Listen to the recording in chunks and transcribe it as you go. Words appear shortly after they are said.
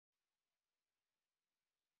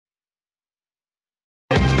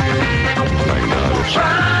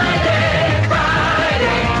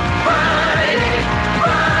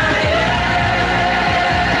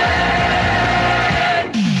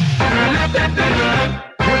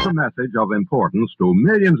Here's a message of importance to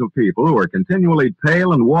millions of people who are continually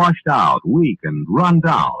pale and washed out, weak and run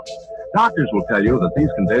down. Doctors will tell you that these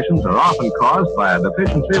conditions are often caused by a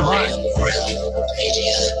deficiency of iron.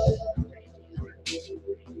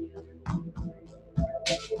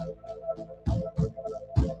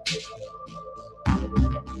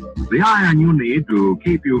 The iron you need to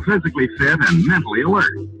keep you physically fit and mentally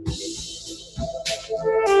alert.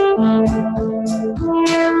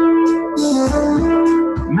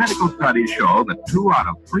 Medical studies show that 2 out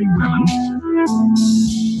of 3 women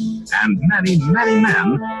and many, many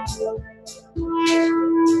men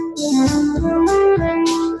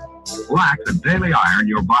lack the daily iron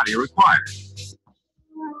your body requires,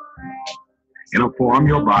 in a form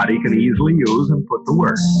your body can easily use and put to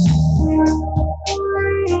work.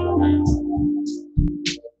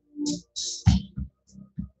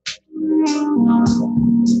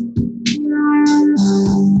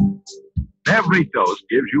 Every dose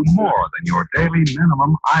gives you more than your daily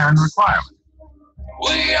minimum iron requirement.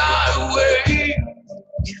 We are away.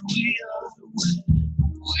 We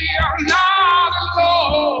are not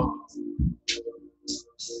alone.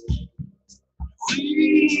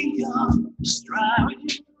 We are striving.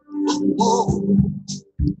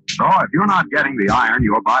 So if you're not getting the iron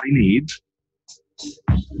your body needs,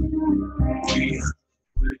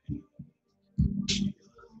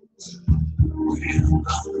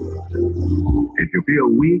 if you feel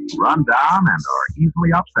weak, run down, and are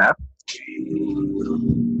easily upset,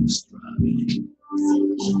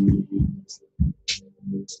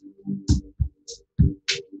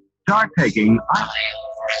 start taking iron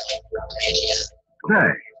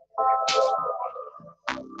today.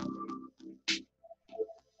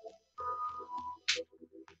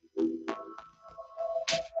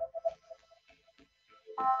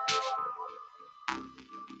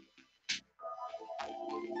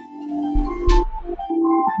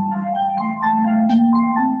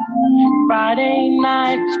 Friday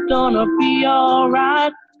night's gonna be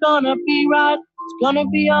alright, it's gonna be right, it's gonna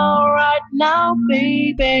be alright now,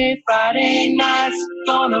 baby. Friday night's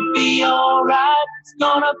gonna be alright, it's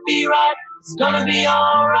gonna be right, it's gonna be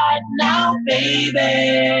alright now,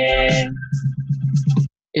 baby.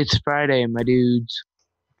 It's Friday, my dudes.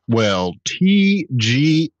 Well,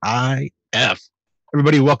 TGIF.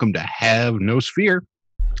 Everybody, welcome to Have No Sphere.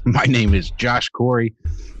 My name is Josh Corey.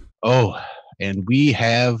 Oh, and we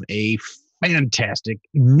have a fantastic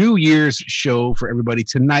New Year's show for everybody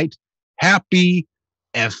tonight. Happy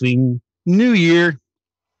effing New Year.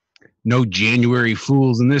 No January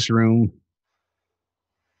fools in this room.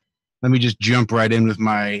 Let me just jump right in with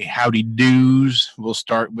my howdy do's. We'll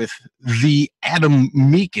start with the Adam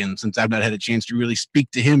Meakin, since I've not had a chance to really speak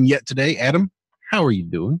to him yet today. Adam, how are you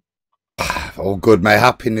doing? All good, mate.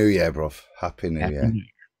 Happy New Year, bro. Happy New Year.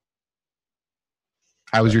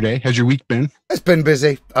 How was your day? How's your week been? It's been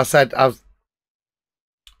busy. I said to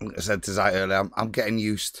Zai earlier, I'm getting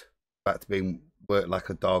used back to being worked like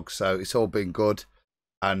a dog, so it's all been good.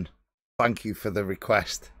 And thank you for the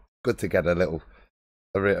request. Good to get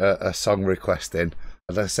a song request in.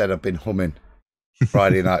 As I said, I've been humming.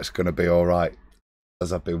 Friday night's going to be all right,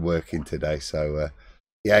 as I've been working today. So,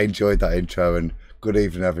 yeah, I enjoyed that intro, and good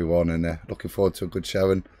evening, everyone, and looking forward to a good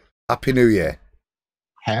show, and Happy New Year.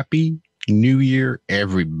 Happy New Year,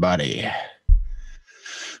 everybody.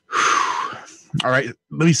 All right,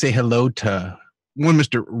 let me say hello to one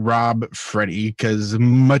Mr. Rob Freddy, because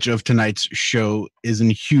much of tonight's show is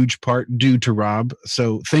in huge part due to Rob.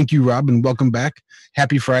 So thank you, Rob, and welcome back.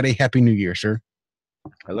 Happy Friday. Happy New Year, sir.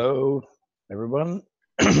 Hello, everyone.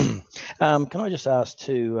 Can I just ask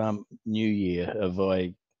to New Year, have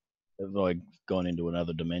I gone into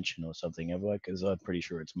another dimension or something, have I? Because I'm pretty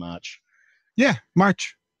sure it's March. Yeah,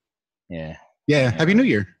 March. Yeah. Happy New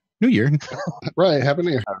Year. New Year. Right. Happy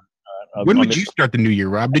New Year. When would you start the new year,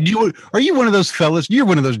 Rob? Are you one of those fellas? You're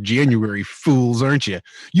one of those January fools, aren't you?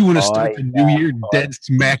 You want to start the new year dead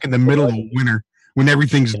smack in the middle of winter when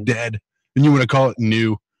everything's dead, and you want to call it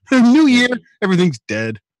new. New year, everything's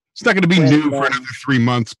dead. It's not going to be new for another 3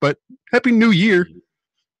 months, but Happy New Year.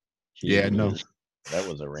 Yeah, no. That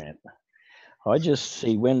was a rant. I just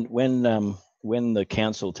see when the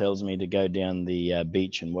council tells me to go down the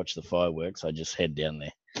beach and watch the fireworks, I just head down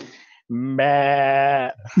there.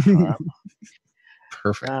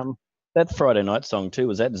 Perfect. That Friday night song too,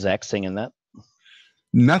 was that Zach singing that?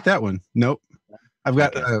 Not that one. Nope. I've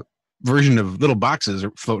got a version of Little Boxes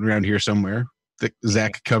floating around here somewhere that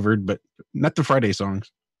Zach covered, but not the Friday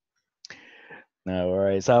songs. No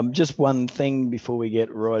worries. Just one thing before we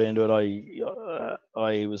get right into it.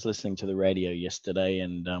 I was listening to the radio yesterday,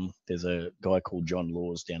 and there's a guy called John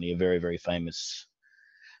Laws down here, very, very famous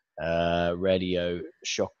radio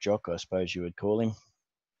shock jock, I suppose you would call him.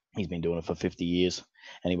 He's been doing it for 50 years.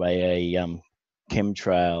 Anyway, a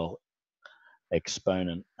chemtrail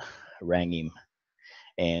exponent rang him,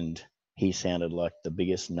 and he sounded like the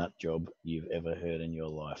biggest nut job you've ever heard in your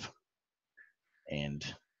life. And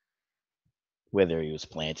whether he was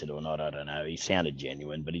planted or not, I don't know. He sounded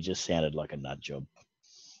genuine, but he just sounded like a nut job.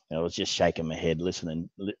 And I was just shaking my head, listening,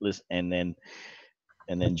 and then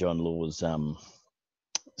John Laws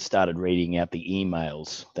started reading out the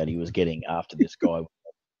emails that he was getting after this guy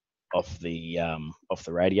off the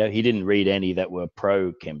radio. He didn't read any that were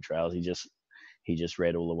pro chemtrails. He just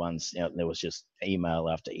read all the ones. There was just email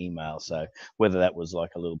after email. So whether that was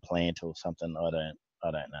like a little plant or something, I don't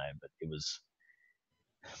know. But it was.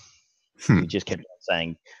 He just kept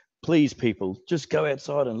saying, "Please, people, just go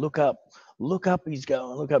outside and look up. Look up. He's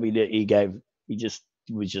going. Look up." He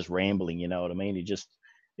was just rambling. You know what I mean?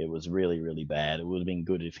 It was really, really bad. It would have been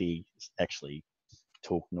good if he actually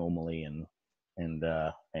talked normally and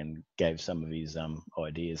gave some of his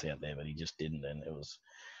ideas out there, but he just didn't, and it was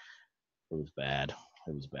bad.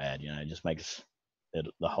 It was bad. It just makes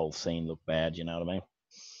the whole scene look bad. You know what I mean?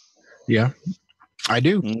 Yeah, I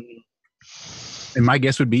do. And my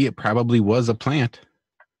guess would be it probably was a plant.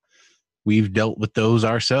 We've dealt with those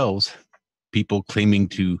ourselves. People claiming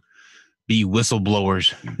to be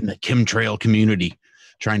whistleblowers in the chemtrail community,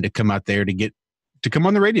 trying to come out there to come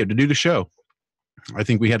on the radio to do the show. I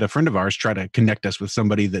think we had a friend of ours try to connect us with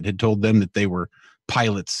somebody that had told them that they were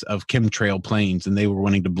pilots of chemtrail planes and they were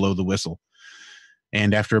wanting to blow the whistle.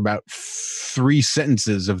 And after about 3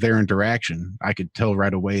 sentences of their interaction, I could tell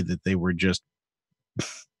right away that they were just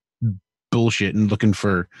bullshit and looking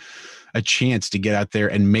for a chance to get out there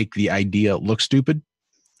and make the idea look stupid.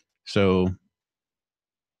 So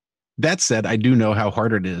that said, I do know how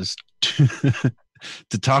hard it is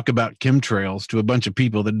to talk about chemtrails to a bunch of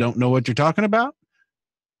people that don't know what you're talking about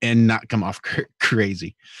and not come off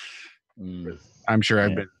crazy. I'm sure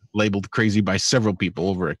I've been labeled crazy by several people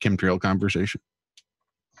over a chemtrail conversation.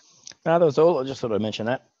 No, that was all. I just thought I'd mention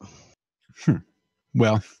that.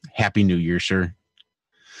 Well, Happy New Year, sir.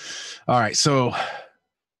 All right, so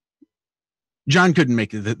John couldn't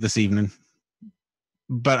make it this evening,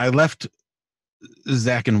 but I left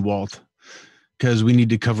Zach and Walt because we need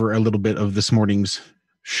to cover a little bit of this morning's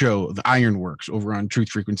show, The Ironworks, over on Truth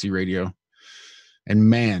Frequency Radio. And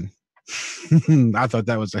man, I thought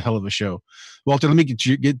that was a hell of a show. Walter, let me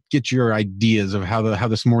get your ideas of how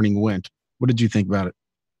this morning went. What did you think about it?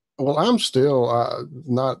 Well, I'm still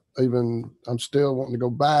I'm still wanting to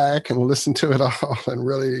go back and listen to it all and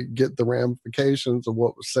really get the ramifications of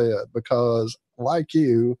what was said, because like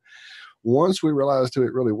you, once we realized who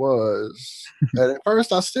it really was, and at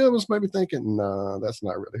first I still was maybe thinking, nah, that's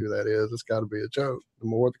not really who that is. It's got to be a joke. The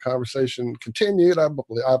more the conversation continued, I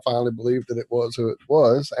finally believed that it was who it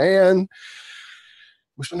was. And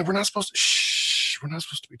we're not supposed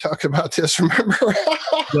to be talking about this, remember?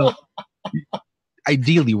 Well,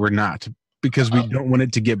 ideally, we're not, because we don't want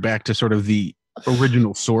it to get back to sort of the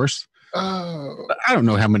original source. But I don't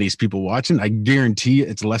know how many people watching. I guarantee you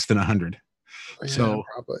it's less than 100. Yeah, so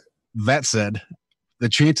probably. That said, the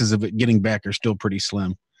chances of it getting back are still pretty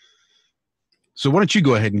slim. So why don't you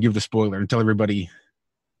go ahead and give the spoiler and tell everybody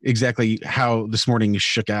exactly how this morning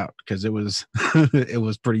shook out, because it was it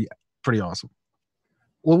was pretty awesome.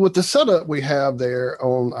 Well, with the setup we have there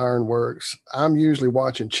on Ironworks, I'm usually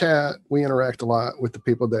watching chat. We interact a lot with the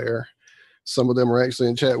people there. Some of them are actually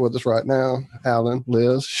in chat with us right now. Alan,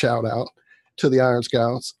 Liz, shout out to the Iron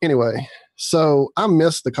Scouts. Anyway, so I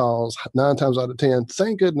missed the calls 9 times out of 10.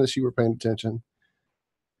 Thank goodness you were paying attention.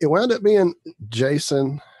 It wound up being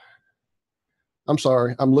Jason. I'm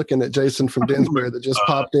sorry. I'm looking at Jason from Dinsbury that just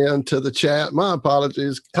popped into the chat. My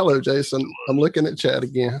apologies. Hello, Jason. I'm looking at chat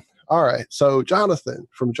again. All right. So Jonathan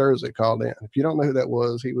from Jersey called in. If you don't know who that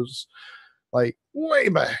was, he was like way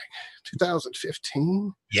back,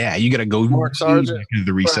 2015. Yeah, you got to go Mark Sargent into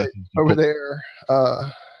the recess right, over there.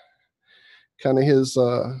 Kind of his,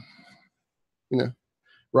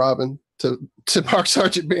 Robin to Mark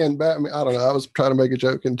Sargent being Batman. I don't know. I was trying to make a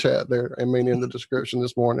joke in chat there. I mean, in the description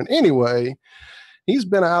this morning. Anyway, he's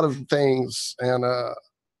been out of things and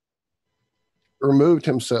removed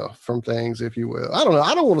himself from things, if you will. I don't know.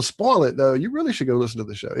 I don't want to spoil it, though. You really should go listen to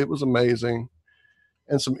the show. It was amazing.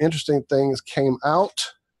 And some interesting things came out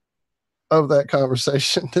of that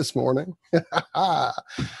conversation this morning.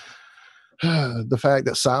 The fact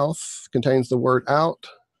that South contains the word out,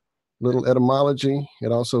 little etymology.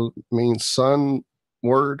 It also means sun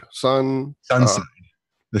word, sun. Sunside.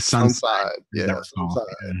 The sunside. Yeah,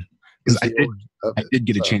 sunside. Because I did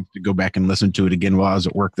get a chance to go back and listen to it again while I was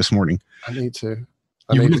at work this morning. I need to.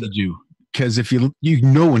 You really do. Because if you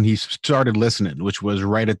know when he started listening, which was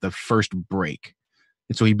right at the first break.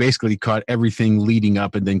 And so he basically caught everything leading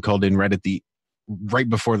up and then called in right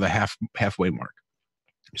before the halfway mark.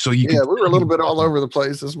 So we were a little bit all over the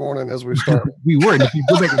place this morning as we started. We were. And if you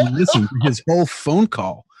go back and listen to his whole phone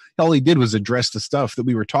call, all he did was address the stuff that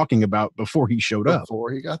we were talking about before he showed up.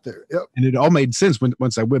 Before he got there. Yep. And it all made sense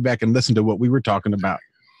once I went back and listened to what we were talking about.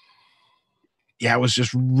 Yeah, it was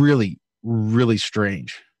just really, really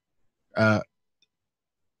strange.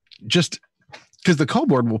 Just because the call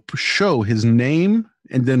board will show his name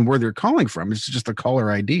and then where they're calling from. It's just a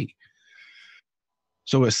caller ID.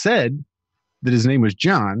 So it said that his name was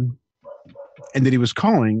John and that he was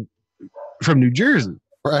calling from New Jersey.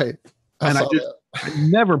 Right. I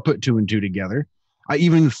never put two and two together. I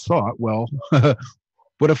even thought, well,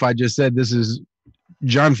 what if I just said this is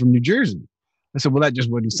John from New Jersey? I said, well, that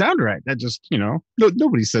just wouldn't sound right. That just,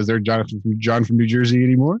 nobody says they're John from New Jersey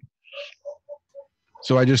anymore.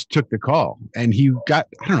 So I just took the call, and he got,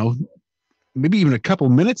 I don't know, maybe even a couple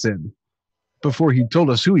minutes in before he told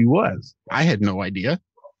us who he was. I had no idea.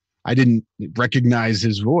 I didn't recognize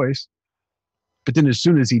his voice. But then as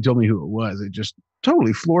soon as he told me who it was, it just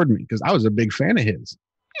totally floored me because I was a big fan of his.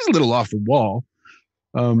 He's a little off the wall.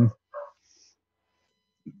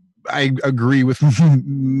 I agree with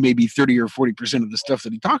maybe 30 or 40% of the stuff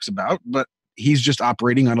that he talks about, but he's just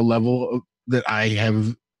operating on a level that I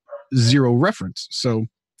have zero reference. So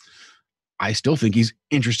I still think he's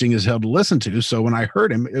interesting as hell to listen to. So when I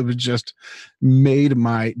heard him, it was just made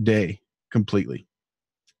my day completely.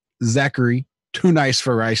 Zachary, Too Nice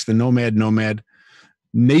for Rice, the Nomad,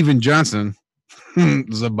 Navin Johnson,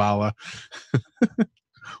 Zabala.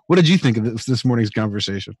 What did you think of this morning's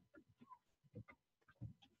conversation?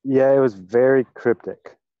 Yeah, it was very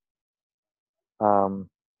cryptic.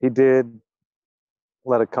 He did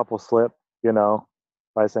let a couple slip,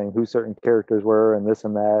 by saying who certain characters were and this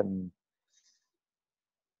and that, and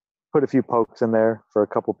put a few pokes in there for a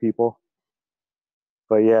couple people.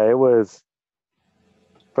 But yeah, it was,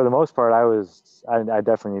 for the most part, I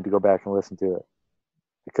definitely need to go back and listen to it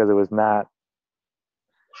because it was not,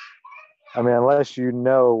 unless you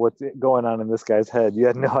know what's going on in this guy's head, you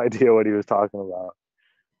had no idea what he was talking about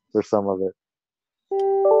for some of it.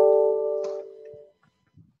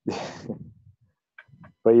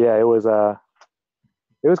 But yeah, it was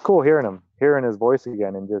cool hearing his voice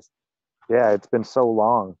again, and just, yeah, it's been so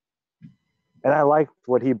long. And I liked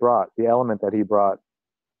what he brought, the element that he brought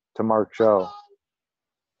to Mark's show.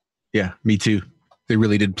 Yeah, me too. They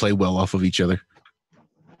really did play well off of each other.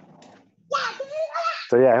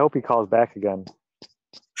 So yeah, I hope he calls back again.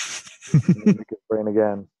 Pick his brain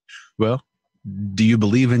again. Well, do you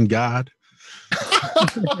believe in God?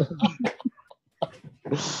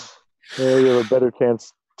 Yeah, you have a better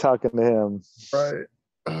chance talking to him. Right.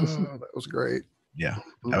 Oh, that was great. Yeah,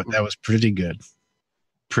 that was pretty good.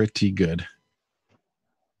 Pretty good.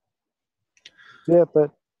 Yeah,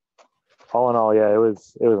 but all in all, yeah, it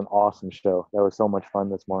was an awesome show. That was so much fun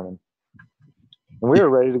this morning. And we were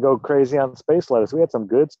ready to go crazy on space lettuce. We had some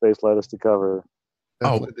good space lettuce to cover.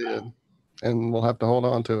 Definitely did. And we'll have to hold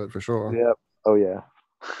on to it for sure. Yep. Oh, yeah.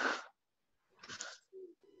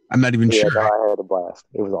 I'm not even sure. No, I had a blast.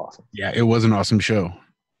 It was awesome. Yeah, it was an awesome show.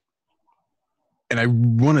 And I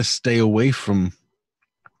want to stay away from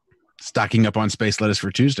stocking up on space lettuce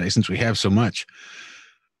for Tuesday since we have so much.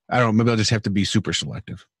 I don't know. Maybe I'll just have to be super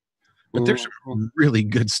selective. But there's some really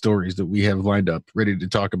good stories that we have lined up, ready to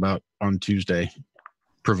talk about on Tuesday,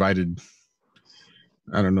 provided,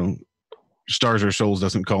 I don't know, Stars or Souls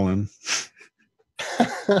doesn't call in.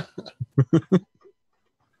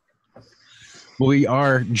 We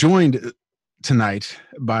are joined tonight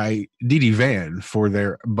by Dee Dee Van for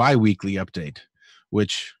their bi-weekly update,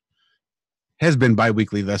 which has been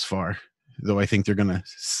bi-weekly thus far, though I think they're going to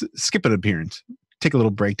skip an appearance, take a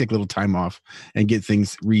little break, take a little time off, and get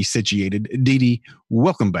things resituated. Dee Dee,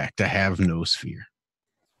 welcome back to Have No Sphere.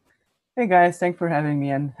 Hey guys, thanks for having me,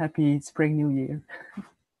 and happy Spring New Year.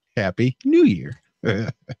 Happy New Year.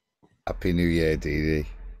 Happy New Year, Dee Dee.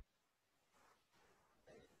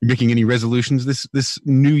 You making any resolutions this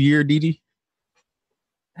new year, Dee Dee?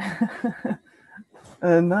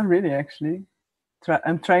 Not really, actually.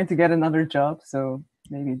 I'm trying to get another job, so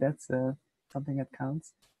maybe that's something that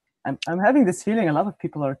counts. I'm having this feeling a lot of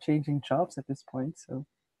people are changing jobs at this point, so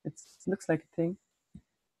it looks like a thing.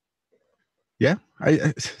 Yeah,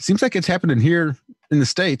 it seems like it's happening here in the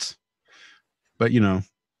States, but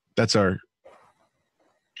that's our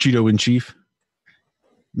Cheeto in chief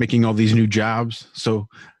making all these new jobs. So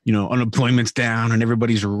unemployment's down and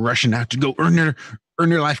everybody's rushing out to go earn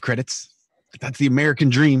their life credits. That's the American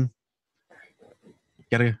dream.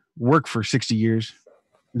 Gotta work for 60 years,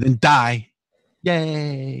 then die.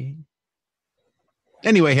 Yay.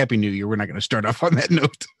 Anyway, Happy New Year. We're not going to start off on that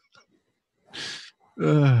note.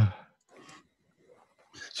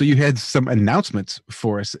 So you had some announcements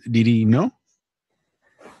for us, Didi, no?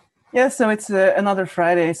 Yeah, so it's another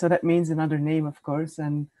Friday, so that means another name, of course.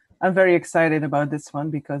 And I'm very excited about this one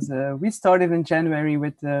because we started in January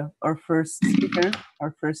with our first speaker,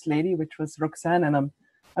 our first lady, which was Roxanne. And I'm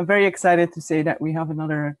very excited to say that we have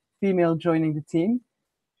another female joining the team.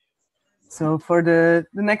 So for the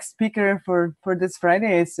next speaker for this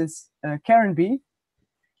Friday is Karen B.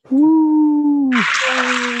 Woo!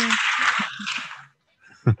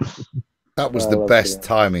 That was I the love best Karen.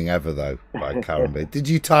 timing ever, though, by Karen B. Did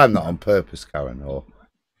you time that on purpose, Karen, or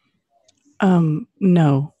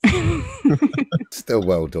No. still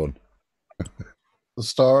well done? The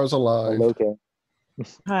stars aligned. Okay.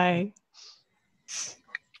 Hi.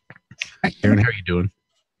 Hi, Karen. How are you doing?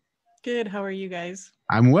 Good. How are you guys?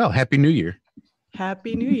 I'm well. Happy New Year.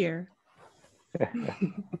 Happy New Year.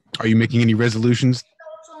 Are you making any resolutions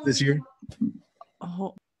this year?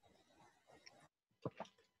 Oh,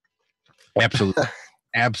 Absolutely.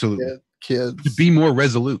 Absolutely. Kids. To be more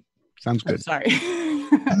resolute. Sounds I'm good. sorry.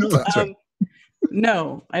 No, that's right.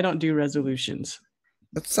 No, I don't do resolutions.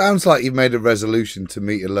 That sounds like you've made a resolution to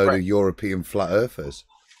meet a load Right. of European flat earthers.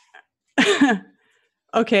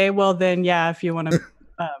 Okay, well then, yeah, if you want to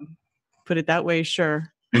put it that way,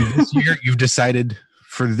 sure. And this year, you've decided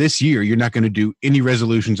for this year, you're not going to do any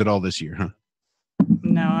resolutions at all this year, huh?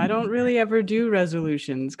 No, I don't really ever do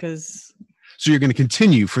resolutions because So you're going to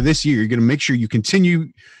continue for this year. You're going to make sure you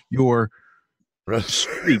continue your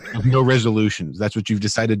streak of no resolutions. That's what you've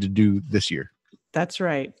decided to do this year. that's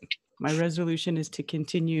right. My resolution is to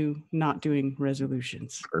continue not doing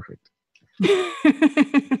resolutions. Perfect.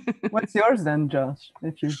 What's yours then, Josh?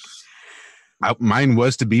 If you Mine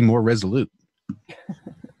was to be more resolute.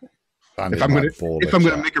 If I'm going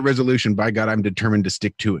to make a resolution, by God, I'm determined to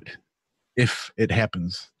stick to it. If it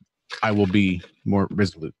happens, I will be more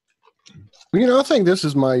resolute. You know, I think this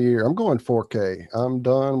is my year. I'm going 4K. I'm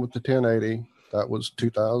done with the 1080. That was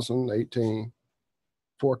 2018.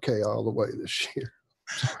 4K all the way this year.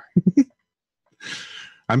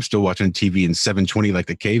 I'm still watching TV in 720 like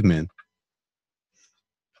the caveman.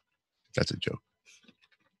 That's a joke.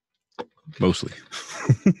 Mostly.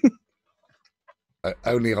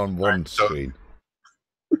 Only on one screen.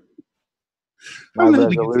 My I'm gonna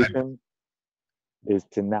be resolution is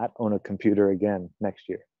to not own a computer again next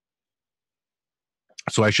year.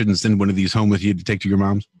 So I shouldn't send one of these home with you to take to your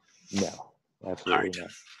mom's? No, absolutely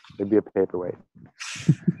not. It'd be a paperweight.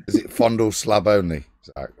 Is it fondle slab only,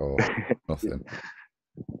 Zach, or nothing?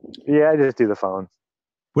 Yeah, I just do the phone.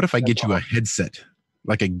 What if I get you a headset,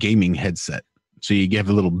 like a gaming headset? So you have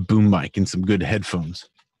a little boom mic and some good headphones.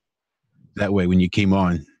 That way, when you came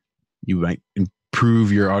on, you might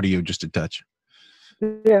improve your audio just a touch.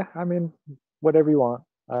 Yeah, I mean, whatever you want.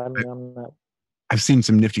 I'm not. I've seen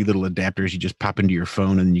some nifty little adapters you just pop into your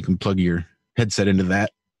phone and you can plug your headset into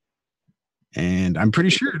that. And I'm pretty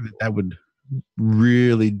sure that would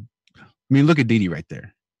really, I mean, look at Dee Dee right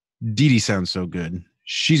there. Dee Dee sounds so good.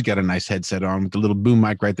 She's got a nice headset on with the little boom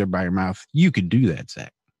mic right there by her mouth. You could do that,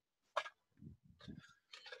 Zach.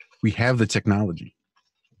 We have the technology.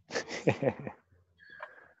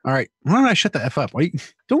 All right. Why don't I shut the F up?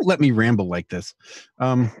 Don't let me ramble like this.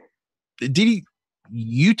 Dee Dee,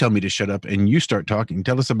 you tell me to shut up and you start talking.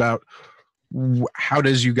 Tell us about how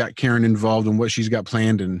does you got Karen involved and what she's got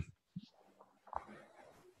planned and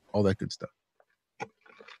all that good stuff.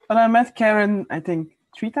 Well, I met Karen, I think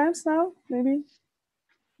 3 times now, maybe.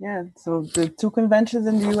 Yeah, so the 2 conventions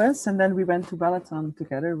in the US, and then we went to Balaton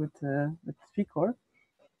together with Precor.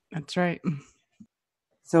 That's right.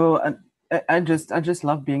 So I just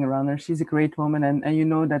love being around her. She's a great woman, and you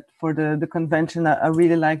know that for the convention, I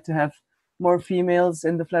really like to have more females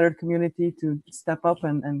in the flat earth community to step up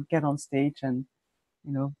and get on stage, and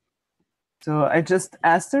you know. So I just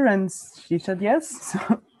asked her, and she said yes.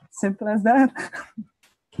 So simple as that.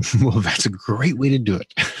 Well, that's a great way to do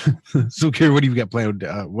it. So, Karen, what do you got planned?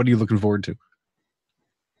 What are you looking forward to?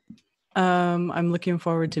 I'm looking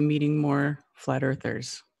forward to meeting more flat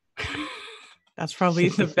earthers. That's probably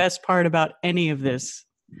the best part about any of this,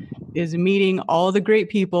 is meeting all the great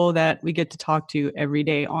people that we get to talk to every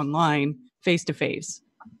day online, face to face.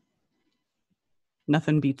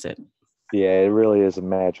 Nothing beats it. Yeah, it really is a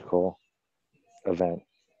magical event.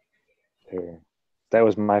 That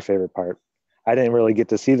was my favorite part. I didn't really get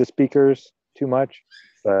to see the speakers too much,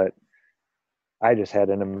 but I just had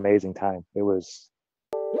an amazing time. It was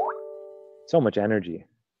so much energy.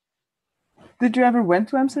 Did you ever went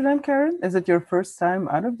to Amsterdam, Karen? Is it your first time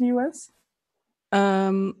out of the US?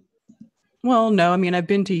 Well, no. I mean, I've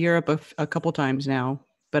been to Europe a couple times now,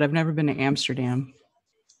 but I've never been to Amsterdam.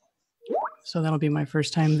 So that'll be my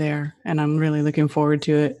first time there, and I'm really looking forward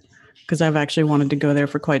to it because I've actually wanted to go there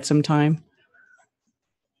for quite some time.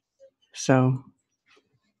 So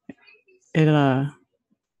it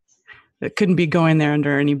couldn't be going there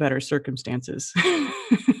under any better circumstances.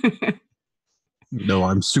 No,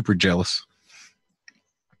 I'm super jealous.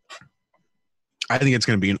 I think it's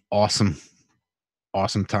going to be an awesome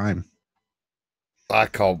time. I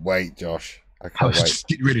can't wait, Josh. I I can't was wait. just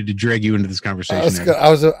getting ready to drag you into this conversation. I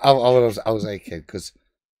was a kid because,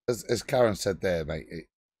 as Karen said there, mate.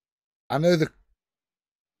 I know the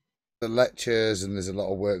lectures and there's a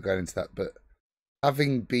lot of work going into that, but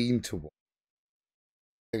having been to one,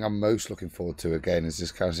 the thing I'm most looking forward to again is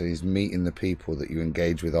this kind of thing, is meeting the people that you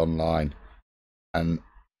engage with online, and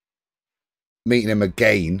meeting them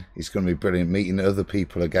again is going to be brilliant. Meeting other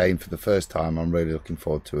people again for the first time, I'm really looking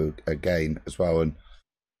forward to again as well, and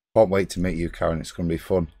can't wait to meet you, Karen. It's going to be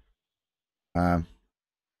fun. I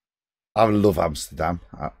love Amsterdam.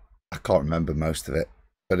 I can't remember most of it,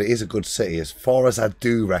 but it is a good city as far as I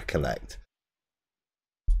do recollect.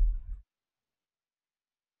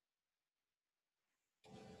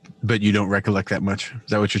 But you don't recollect that much. Is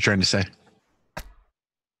that what you're trying to say?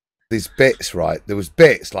 These bits, right? There was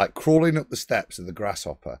bits like crawling up the steps of the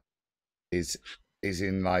grasshopper is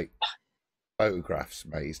in like photographs,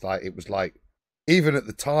 mate. It's like, it was like, even at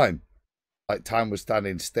the time, like time was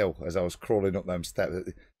standing still as I was crawling up them steps.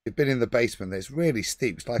 It'd been in the basement. It's really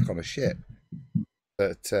steep. It's like on a ship.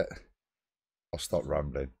 But I'll stop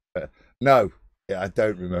rambling. But no, yeah, I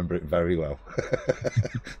don't remember it very well,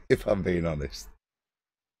 if I'm being honest.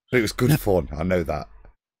 But it was good fun. I know that.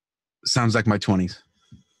 Sounds like my 20s.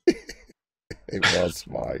 It was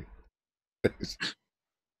mine.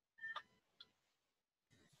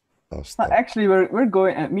 Actually, we're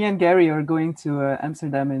going. Me and Gary are going to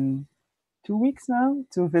Amsterdam in 2 weeks now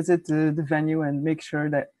to visit the venue and make sure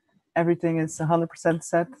that everything is 100%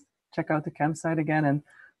 set. Check out the campsite again, and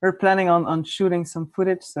we're planning on shooting some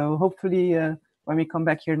footage. So hopefully, when we come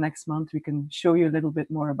back here next month, we can show you a little bit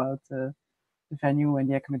more about the venue and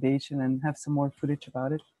the accommodation and have some more footage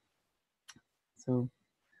about it. So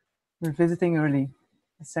we're visiting early.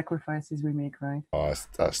 The sacrifices we make, right? Oh,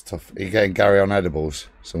 that's tough. Are you getting Gary on edibles?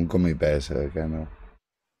 Some gummy bears here again?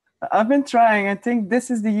 Or... I've been trying. I think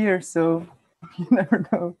this is the year, so you never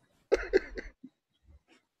know.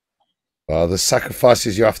 Well, the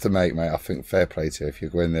sacrifices you have to make, mate. I think fair play to you if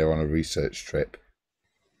you're going there on a research trip.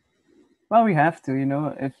 Well, we have to,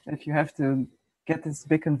 if you have to get this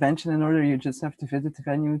big convention in order, you just have to visit the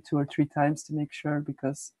venue 2 or 3 times to make sure,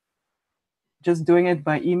 because just doing it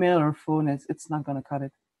by email or phone, it's not going to cut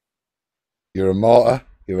it. You're a martyr.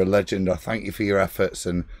 You're a legend. I thank you for your efforts.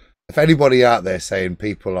 And if anybody out there saying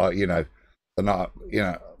people are, they're not,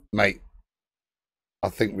 mate, I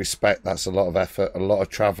think respect. That's a lot of effort, a lot of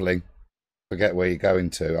travelling. Forget where you're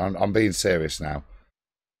going to. I'm being serious now.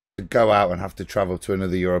 To go out and have to travel to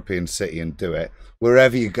another European city and do it,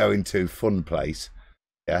 wherever you're going to, fun place.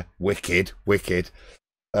 Yeah, wicked. But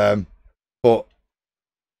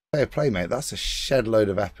fair play, mate. That's a shed load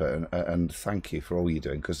of effort, and thank you for all you're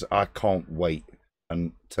doing, because I can't wait.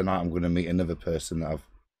 And tonight I'm going to meet another person that I've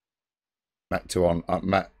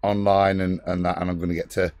met online and that, and I'm going to get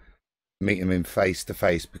to meet him in face to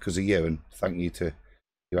face because of you. And thank you to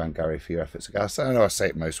you and Gary for your efforts. I know I say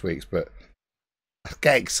it most weeks, but I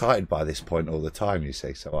get excited by this point all the time, you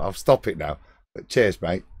see. So I'll stop it now. But cheers,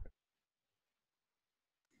 mate.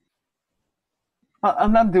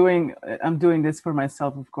 I'm doing this for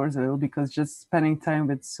myself, of course, a little, because just spending time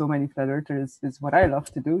with so many flat earthers is what I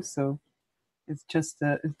love to do. So it's just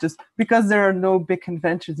because there are no big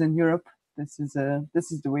conventions in Europe. This is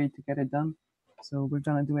the way to get it done. So we're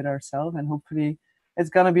gonna do it ourselves, and hopefully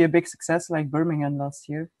it's gonna be a big success like Birmingham last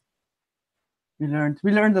year. We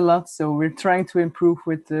learned a lot, so we're trying to improve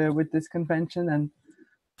with this convention, and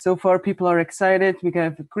so far people are excited. We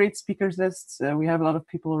have a great speakers list. We have a lot of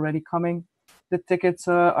people already coming. The tickets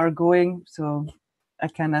are going, so I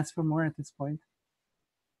can't ask for more at this point.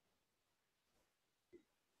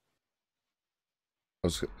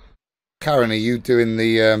 Karen, are you doing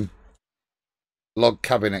the log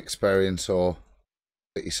cabin experience or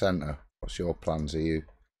city centre? What's your plans? Are you?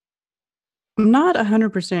 I'm not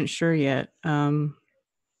 100% sure yet, to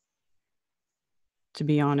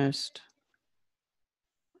be honest.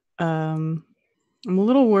 I'm a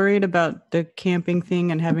little worried about the camping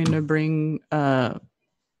thing and having to bring a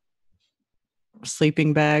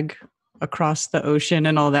sleeping bag across the ocean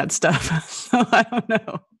and all that stuff. So I don't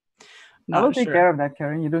know. I will Not take sure. care of that,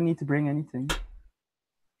 Karen. You don't need to bring anything.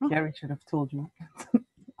 Oh. Gary should have told you.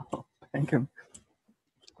 Oh, thank him.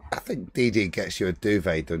 I think DD gets you a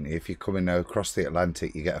duvet, doesn't he? If you come in across the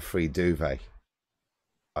Atlantic, you get a free duvet.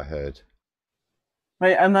 I heard.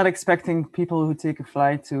 I'm not expecting people who take a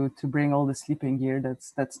flight to bring all the sleeping gear.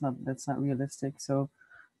 That's not realistic. So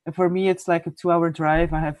for me, it's like a 2-hour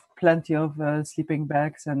drive. I have plenty of sleeping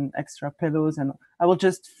bags and extra pillows, and I will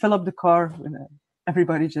just fill up the car. And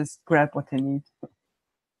everybody just grab what they need.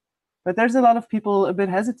 But there's a lot of people a bit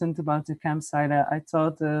hesitant about the campsite. I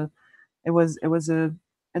thought it was a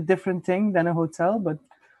different thing than a hotel, but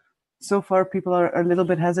so far people are a little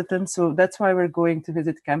bit hesitant. So that's why we're going to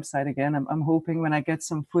visit the campsite again. I'm hoping when I get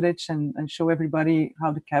some footage and show everybody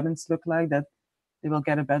how the cabins look like, that they will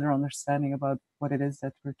get a better understanding about what it is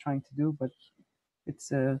that we're trying to do. But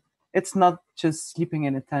it's not just sleeping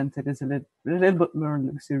in a tent. It is a little bit more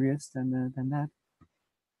luxurious than that.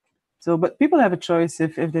 So, but people have a choice.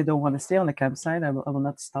 If they don't want to stay on the campsite, I will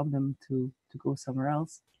not stop them to go somewhere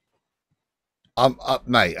else.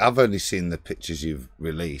 Mate, I've only seen the pictures you've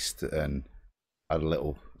released and had a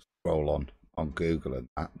little scroll on Google and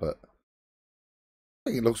that, but I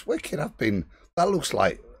think it looks wicked. That looks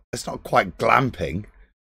like, it's not quite glamping,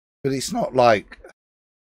 but it's not like,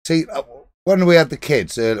 see, when we had the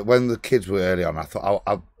kids, when the kids were early on, I thought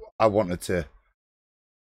I wanted to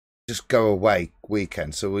just go away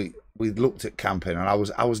weekend. So we looked at camping, and I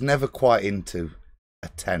was never quite into a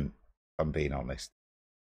tent, if I'm being honest.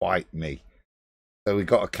 Quite me. So we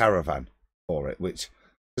got a caravan for it, which,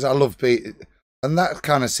 because I love and that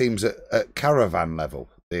kind of seems at caravan level,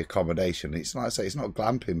 the accommodation. It's like I say, it's not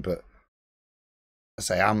glamping, but I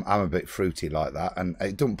say I'm a bit fruity like that, and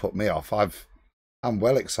it doesn't put me off. I'm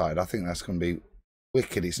well excited. I think that's going to be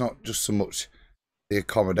wicked. It's not just so much the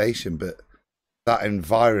accommodation, but that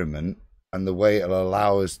environment and the way it'll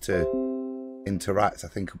allow us to interact, I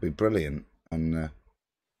think will be brilliant. And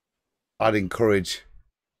I'd encourage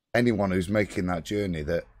anyone who's making that journey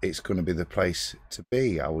that it's going to be the place to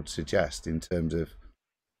be, I would suggest, in terms of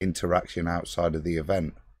interaction outside of the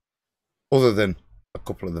event, other than a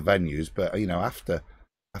couple of the venues. But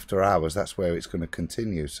after hours, that's where it's going to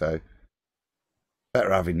continue. So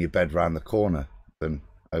better having your bed round the corner than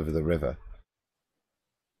over the river.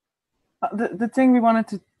 The thing we wanted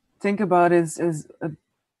to think about is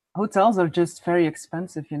hotels are just very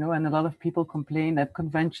expensive, and a lot of people complain that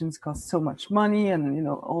conventions cost so much money and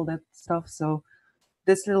all that stuff. So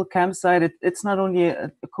this little campsite, it's not only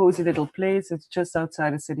a cozy little place, it's just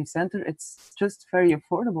outside a city center. It's just very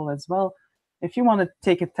affordable as well. If you want to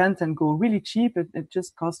take a tent and go really cheap, it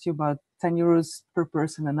just costs you about 10 euros per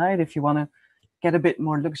person a night. If you want to get a bit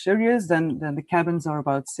more luxurious, then the cabins are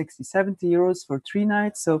about 60, 70 euros for 3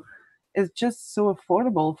 nights. So it's just so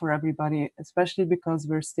affordable for everybody, especially because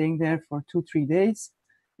we're staying there for 2-3 days.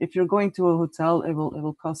 If you're going to a hotel, it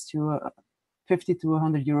will cost you 50 to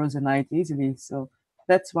 100 euros a night easily. So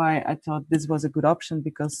that's why I thought this was a good option,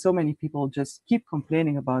 because so many people just keep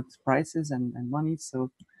complaining about prices and money.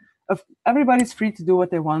 So everybody's free to do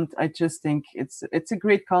what they want. I just think it's a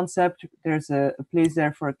great concept. There's a place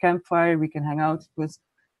there for a campfire. We can hang out with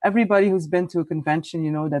everybody who's been to a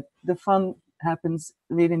convention. That the fun happens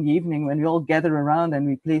late in the evening when we all gather around and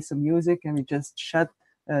we play some music and we just chat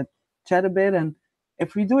a bit. And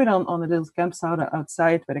if we do it on a little campsite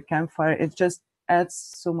outside with a campfire, it just adds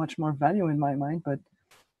so much more value in my mind. But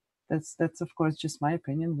that's of course just my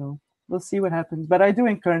opinion. We'll see what happens. But I do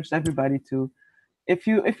encourage everybody to, if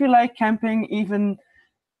you like camping, even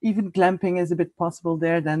glamping is a bit possible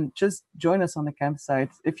there, then just join us on the campsite.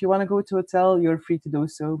 If you want to go to a hotel, you're free to do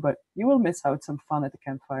so, but you will miss out some fun at the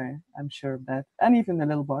campfire. I'm sure of that. And even a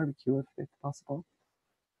little barbecue if possible.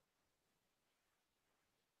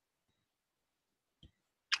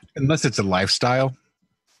 Unless it's a lifestyle,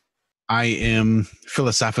 I am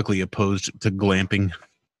philosophically opposed to glamping.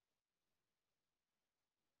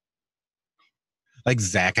 Like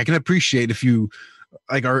Zach, I can appreciate if you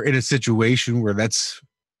are in a situation where that's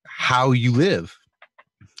how you live.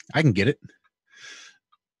 I can get it.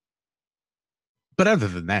 But other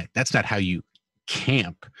than that, that's not how you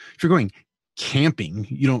camp. If you're going camping,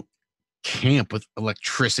 you don't camp with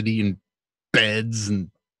electricity and beds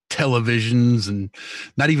and televisions and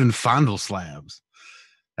not even fondle slabs.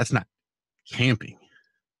 That's not camping.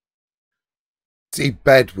 See,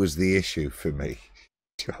 bed was the issue for me,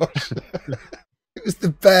 Josh. It was the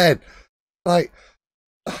bed. Like,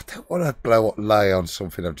 I don't want to lay on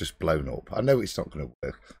something I've just blown up. I know it's not going to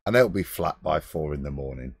work. I know it'll be flat by 4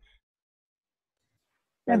 a.m.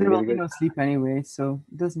 Yeah, there will be no sleep anyway, so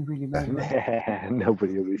it doesn't really matter.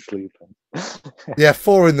 Nobody will be sleeping. Yeah,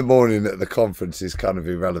 4 a.m. at the conference is kind of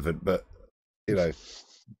irrelevant, but you know.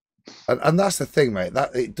 And that's the thing, mate.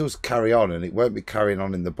 That it does carry on, and it won't be carrying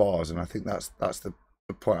on in the bars. And I think that's the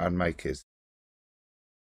point I'd make is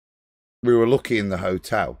we were lucky in the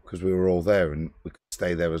hotel because we were all there, and we could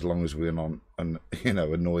stay there as long as we were on, and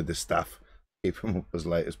annoy the staff, keep them up as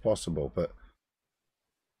late as possible. But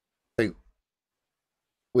I think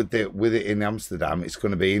with it in Amsterdam, it's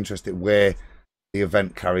going to be interesting where the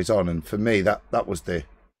event carries on. And for me, that was the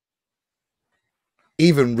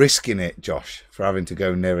even risking it, Josh, for having to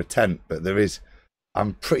go near a tent. But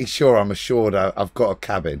I'm pretty sure, I'm assured I've got a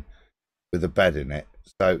cabin with a bed in it.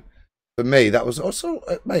 So for me, that was also,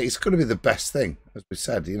 mate, it's going to be the best thing. As we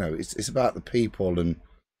said, it's about the people and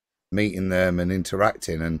meeting them and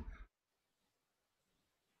interacting. And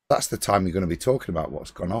that's the time you're going to be talking about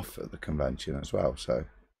what's gone off at the convention as well. So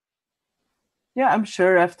Yeah, I'm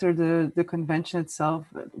sure after the convention itself,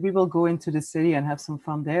 we will go into the city and have some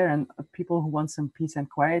fun there. And people who want some peace and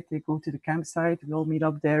quiet, they go to the campsite. We all meet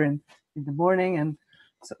up there in the morning. And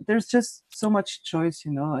so there's just so much choice,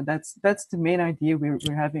 That's the main idea we're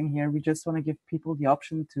having here. We just want to give people the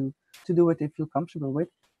option to do what they feel comfortable with.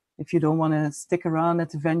 If you don't want to stick around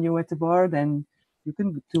at the venue at the bar, then you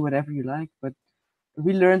can do whatever you like. But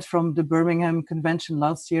we learned from the Birmingham convention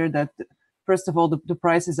last year that first of all, the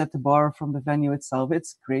prices at the bar from the venue itself,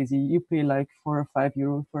 it's crazy. You pay like €4 or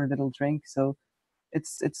 €5 for a little drink, so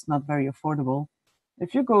it's not very affordable.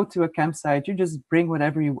 If you go to a campsite, you just bring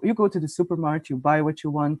whatever you go to the supermarket, you buy what you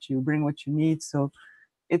want, you bring what you need. So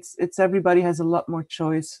it's everybody has a lot more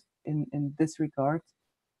choice in this regard.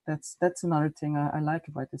 That's another thing I like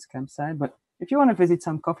about this campsite. But if you want to visit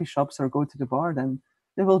some coffee shops or go to the bar, then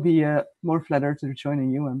there will be more flat earthers joining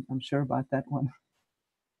you. I'm sure about that one.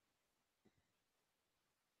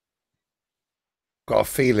 got a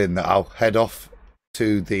feeling that I'll head off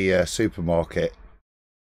to the supermarket,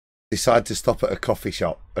 decide to stop at a coffee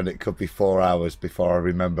shop, and it could be 4 hours before I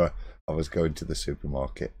remember I was going to the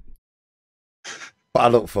supermarket. But I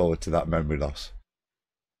look forward to that memory loss.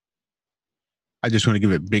 I just want to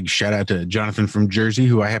give a big shout out to Jonathan from Jersey,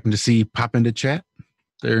 who I happen to see pop into chat.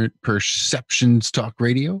 They're at Perceptions Talk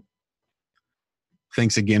Radio.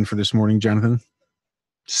 Thanks again for this morning, Jonathan.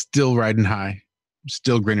 Still riding high.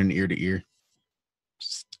 Still grinning ear to ear.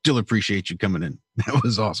 Still appreciate you coming in. That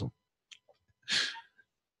was awesome.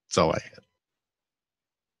 That's all I had.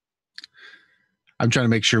 I'm trying to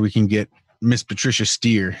make sure we can get Miss Patricia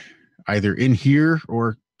Steer either in here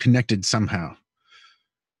or connected somehow.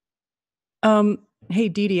 Hey,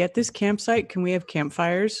 Dee Dee, at this campsite, can we have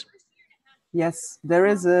campfires? Yes, there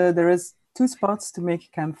is 2 spots to make a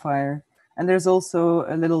campfire, and there's also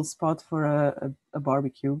a little spot for a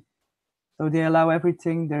barbecue. So they allow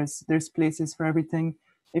everything. There's places for everything.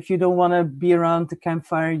 If you don't want to be around the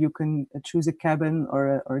campfire, you can choose a cabin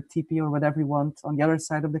or a teepee or whatever you want on the other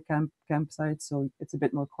side of the campsite. So it's a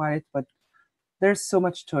bit more quiet, but there's so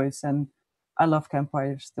much choice, and I love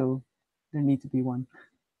campfires, so there need to be one.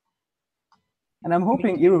 And I'm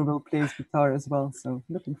hoping Iro will play his guitar as well, so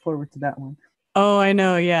looking forward to that one. Oh, I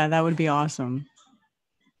know. Yeah, that would be awesome.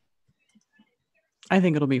 I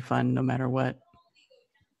think it'll be fun no matter what.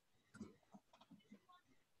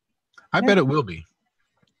 I bet it will be.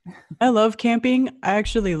 I love camping. I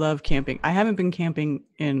actually love camping. I haven't been camping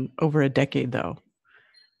in over a decade, though.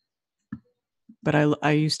 But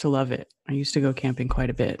I used to love it. I used to go camping quite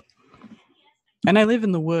a bit. And I live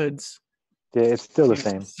in the woods. Yeah, it's still the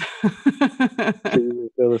same.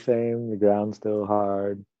 It's still the same. The ground's still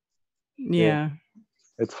hard. Yeah.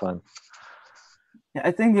 It's fun. Yeah,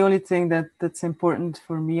 I think the only thing that's important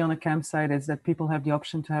for me on a campsite is that people have the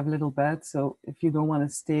option to have a little bed. So if you don't want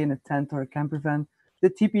to stay in a tent or a camper van, the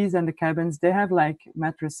teepees and the cabins, they have like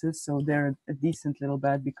mattresses, so they're a decent little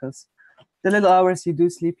bed because the little hours you do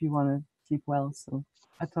sleep, you want to sleep well. So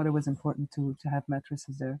I thought it was important to have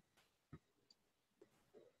mattresses there.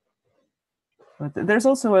 But there's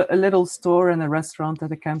also a little store and a restaurant at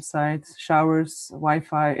the campsite, showers,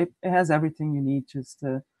 Wi-Fi. It has everything you need, just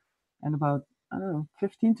and about, I don't know,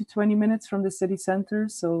 15 to 20 minutes from the city center.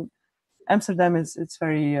 So Amsterdam it's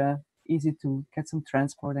very easy to get some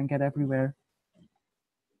transport and get everywhere.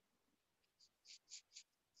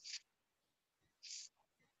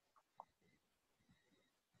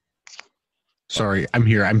 Sorry, I'm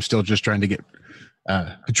here. I'm still just trying to get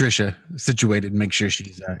Patricia situated and make sure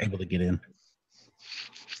she's able to get in.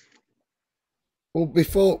 Well,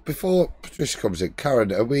 before Patricia comes in,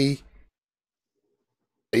 Karen, are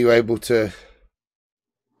you able to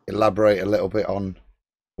elaborate a little bit on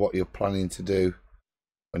what you're planning to do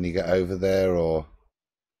when you get over there? Or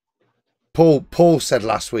Paul said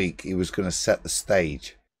last week he was going to set the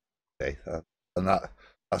stage, okay, and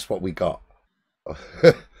that's what we got.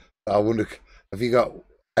 I wonder Have you got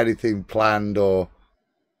anything planned or?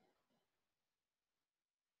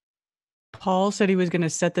 Paul said he was going to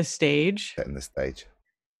set the stage. Setting the stage,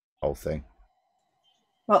 whole thing.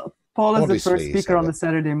 Well, Paul is the Obviously, first he speaker said on it. the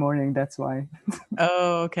Saturday morning. That's why.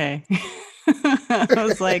 Oh, okay. I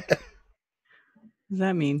was like, what does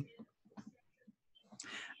that mean?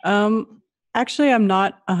 Actually, I'm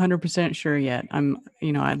not 100% sure yet.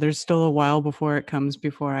 There's still a while before it comes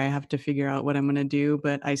before I have to figure out what I'm going to do,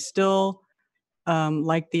 but I still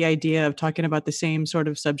like the idea of talking about the same sort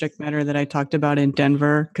of subject matter that I talked about in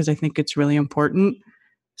Denver, because I think it's really important.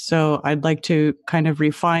 So I'd like to kind of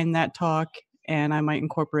refine that talk, and I might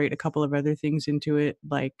incorporate a couple of other things into it,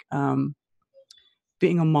 like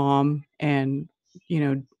being a mom and,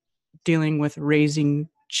 dealing with raising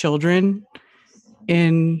children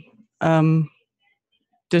in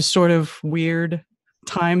this sort of weird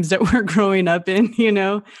times that we're growing up in,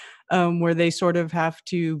 where they sort of have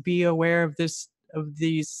to be aware of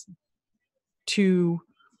these two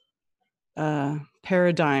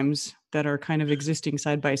paradigms that are kind of existing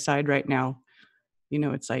side by side right now.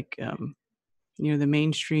 It's like, the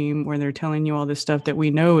mainstream where they're telling you all this stuff that we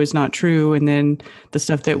know is not true. And then the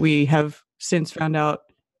stuff that we have since found out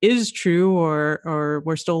is true, or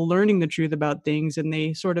we're still learning the truth about things, and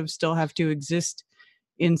they sort of still have to exist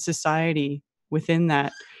in society within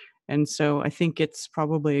that. And so I think it's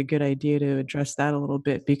probably a good idea to address that a little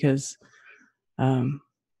bit, because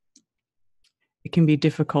it can be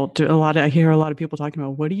difficult to I hear a lot of people talking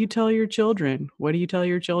about, what do you tell your children? What do you tell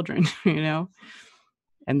your children?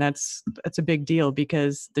 And that's a big deal,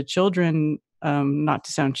 because the children, not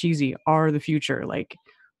to sound cheesy, are the future. Like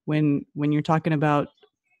when you're talking about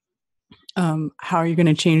how are you going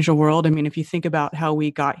to change the world? I mean, if you think about how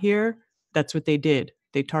we got here, that's what they did.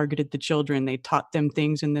 They targeted the children, they taught them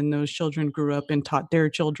things, and then those children grew up and taught their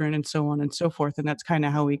children, and so on and so forth. And that's kind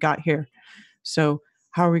of how we got here. So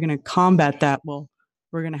how are we going to combat that? Well,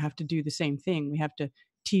 we're going to have to do the same thing. We have to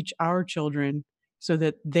teach our children so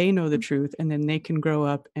that they know the truth, and then they can grow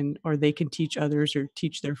up or they can teach others or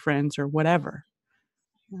teach their friends or whatever.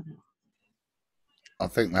 I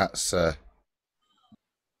think that's the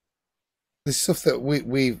stuff that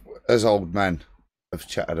we as old men have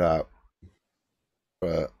chatted out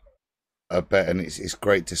for a bit, and it's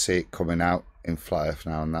great to see it coming out in Flat Earth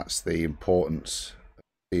now, and that's the importance of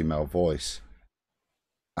female voice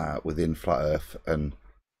within Flat Earth and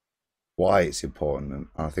why it's important. And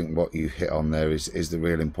I think what you hit on there is the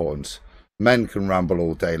real importance. Men can ramble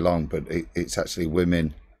all day long, but it's actually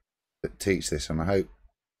women that teach this, and I hope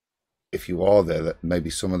if you are there that maybe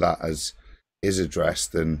some of that is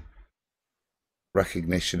addressed, and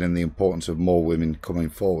recognition and the importance of more women coming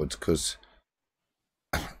forward, because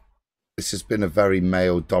this has been a very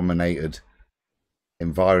male dominated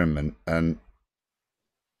environment, and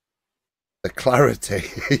the clarity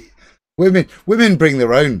women bring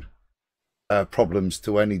their own problems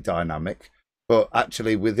to any dynamic, but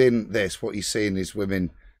actually within this what you're seeing is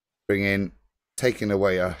women taking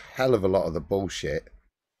away a hell of a lot of the bullshit,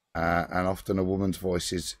 and often a woman's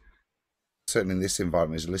voice is, certainly in this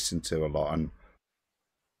environment, is listened to a lot. And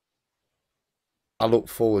I look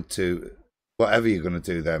forward to whatever you're going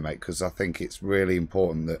to do there, mate, because I think it's really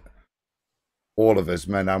important that all of us,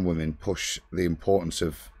 men and women, push the importance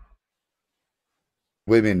of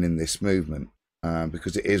women in this movement,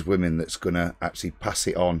 because it is women that's going to actually pass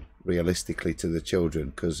it on realistically to the children.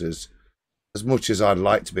 Because as much as I'd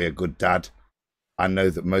like to be a good dad, I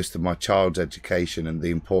know that most of my child's education and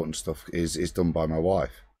the important stuff is done by my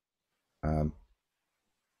wife.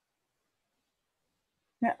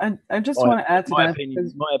 Yeah, I just want to add to that.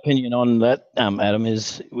 My opinion on that, Adam,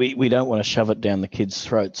 is we don't want to shove it down the kids'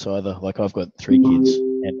 throats either. Like, I've got 3 kids,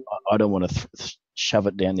 and I don't want to shove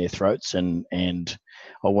it down their throats, and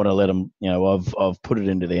I want to let them. I've put it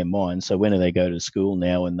into their mind. So when they go to school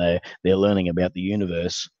now and they're learning about the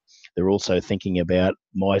universe, they're also thinking about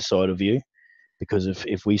my side of view. Because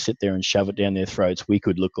if we sit there and shove it down their throats, we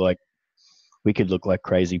could look like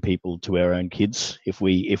crazy people to our own kids if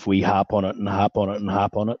we harp on it and harp on it and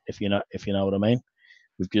harp on it. If you know what I mean.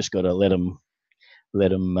 We've just got to let them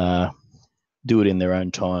do it in their own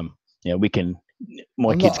time. We can.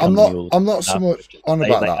 I'm not so much on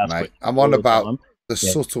about that, mate. I'm on about the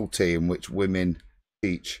subtlety in which women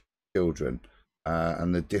teach children,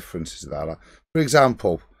 and the differences of that. For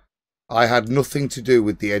example, I had nothing to do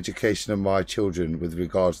with the education of my children with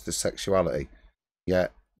regards to sexuality,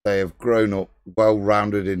 yet they have grown up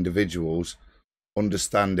well-rounded individuals,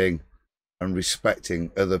 understanding and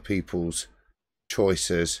respecting other people's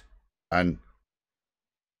choices, and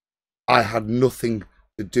I had nothing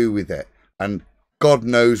to do with it. And God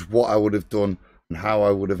knows what I would have done and how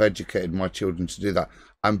I would have educated my children to do that.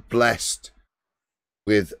 I'm blessed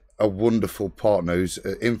with a wonderful partner who's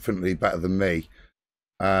infinitely better than me,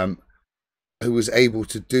 who was able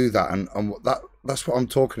to do that. And that's what I'm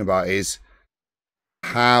talking about, is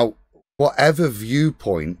how, whatever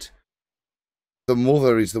viewpoint, the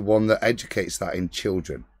mother is the one that educates that in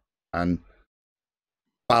children. And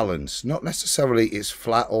balance, not necessarily it's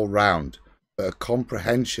flat or round, but a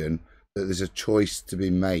comprehension that there's a choice to be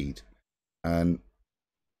made. And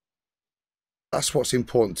that's what's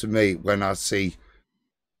important to me when I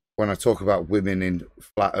talk about women in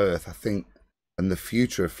flat earth, I think, and the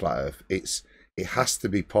future of flat earth, it has to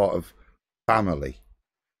be part of family.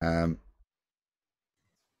 I'll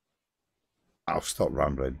stop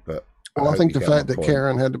rambling, but well, I think the fact that point.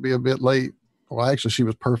 Karen had to be a bit late, well, actually she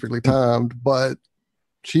was perfectly timed, but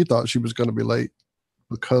she thought she was going to be late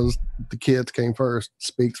because the kids came first,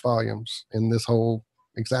 speaks volumes in this whole,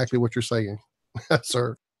 exactly what you're saying.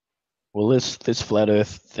 Sir. Well, this flat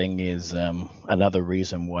Earth thing is another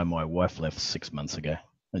reason why my wife left 6 months ago,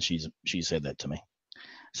 and she said that to me.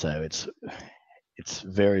 So it's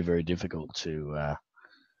very, very difficult to.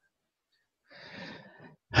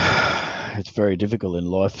 It's very difficult in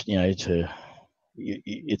life,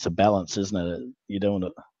 it's a balance, isn't it? You don't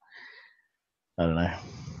want to. I don't know.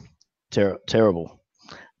 Terrible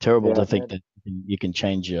to think that you can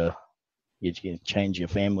change your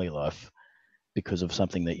family life because of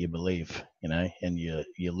something that you believe, and you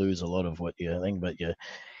lose a lot of what you think, but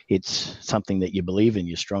it's something that you believe in,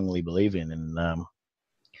 you strongly believe in, and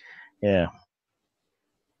yeah.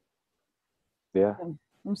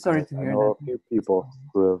 I'm sorry to hear I know that. a few people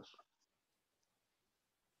who have,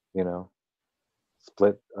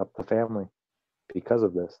 split up the family because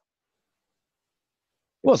of this.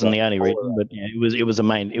 Wasn't the only reason, but it was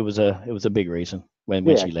a big reason when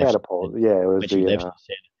she left. Catapult. Yeah, it was when she left. She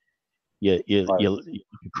said, "You're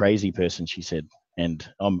a crazy person," she said, and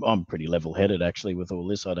I'm pretty level-headed actually with all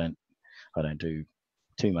this. I don't do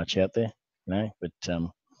too much out there, but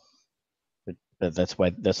that's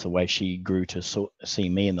the way she grew to see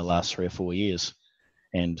me in the last 3 or 4 years,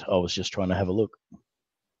 and I was just trying to have a look,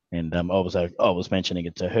 and I was mentioning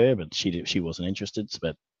it to her, but she wasn't interested,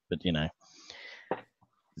 but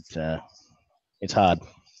it's hard.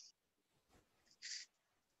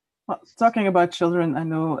 Well, talking about children, I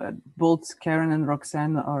know both Karen and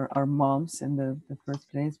Roxanne are moms in the first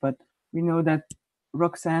place, but we know that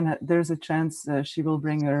Roxanne, there's a chance she will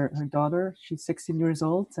bring her daughter. She's 16 years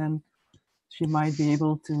old, and she might be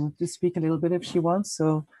able to speak a little bit if she wants.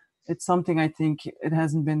 So it's something I think it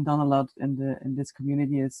hasn't been done a lot in this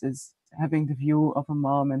community is having the view of a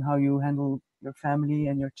mom and how you handle your family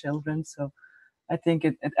and your children. So I think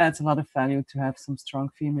it adds a lot of value to have some strong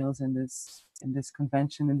females in this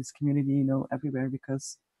convention, in this community, everywhere,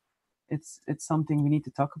 because it's something we need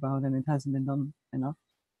to talk about, and it hasn't been done enough.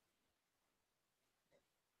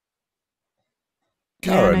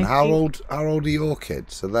 Karen, how old are your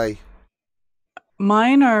kids? Are they?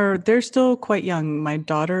 They're still quite young. My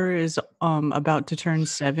daughter is about to turn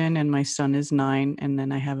 7, and my son is 9, and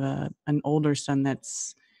then I have an older son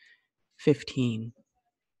that's 15.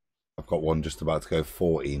 I've got one just about to go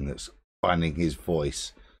 14 that's finding his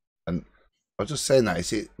voice, and I was just saying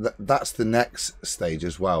that's the next stage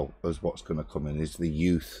as well as what's going to come in, is the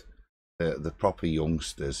youth, the proper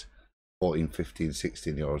youngsters, 14, 15,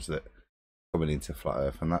 16 year olds that are coming into flat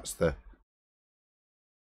earth, and that's for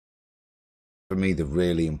me the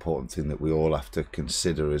really important thing that we all have to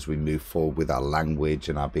consider as we move forward with our language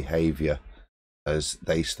and our behavior as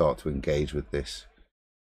they start to engage with this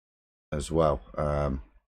as well.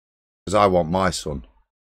 Because I want my son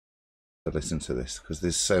to listen to this, because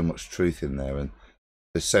there's so much truth in there and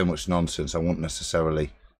there's so much nonsense. I won't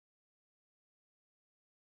necessarily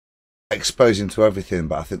expose him to everything,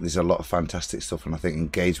 but I think there's a lot of fantastic stuff, and I think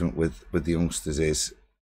engagement with the youngsters is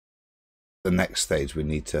the next stage. We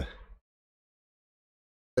need to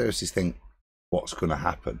seriously think what's going to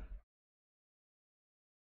happen.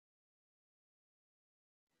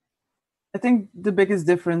 I think the biggest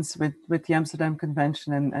difference with the Amsterdam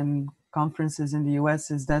Convention and conferences in the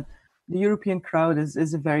US is that the European crowd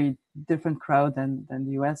is a very different crowd than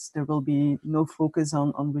the US. There will be no focus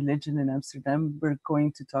on religion in Amsterdam. We're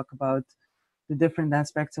going to talk about the different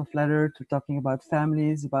aspects of flat earth. We're talking about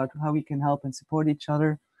families, about how we can help and support each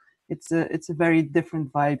other. It's a very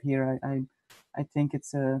different vibe here. I think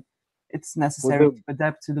it's necessary to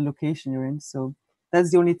adapt to the location you're in. So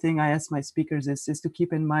that's the only thing I ask my speakers is to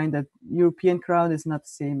keep in mind that European crowd is not the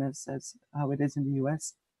same as how it is in the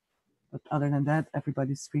US. But other than that,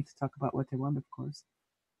 everybody's free to talk about what they want, of course.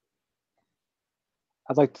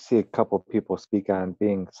 I'd like to see a couple of people speak on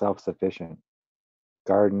being self-sufficient.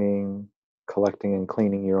 gardening, collecting and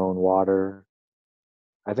cleaning your own water.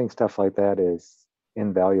 I think stuff like that is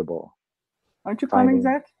invaluable. Aren't you coming,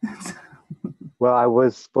 Finding- Zach? Well, I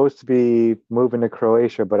was supposed to be moving to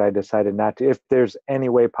Croatia, but I decided not to. If there's any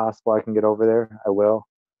way possible I can get over there, I will.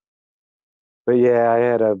 But yeah, I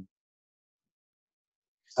had a.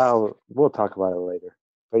 Oh, we'll talk about it later.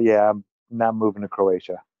 But yeah, I'm not moving to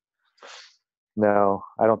Croatia. No,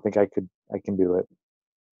 I don't think I could. I can do it.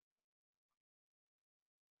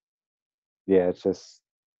 Yeah, it's just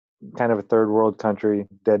kind of a third world country,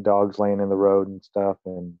 dead dogs laying in the road and stuff,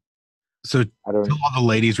 and So I don't. tell all the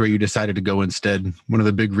ladies where you decided to go instead. One of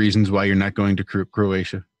the big reasons why you're not going to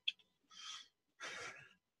Croatia.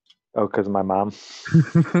 Oh, because of my mom.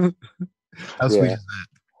 How sweet Yeah. is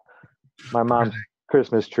that? My mom's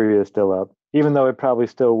Christmas tree is still up, even though it probably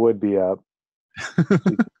still would be up.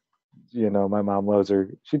 You know, my mom loves her.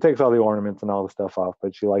 She takes all the ornaments and all the stuff off,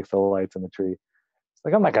 but she likes the lights in the tree. It's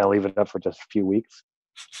like, I'm not going to leave it up for just a few weeks.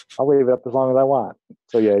 I'll leave it up as long as I want.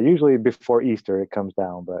 So yeah, usually before Easter it comes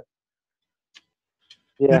down, but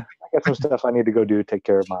yeah, I got some stuff I need to go do to take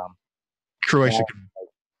care of mom. Croatia can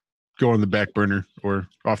go on the back burner or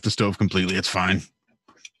off the stove completely. It's fine.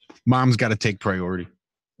 Mom's got to take priority.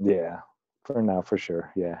 Yeah, for now, for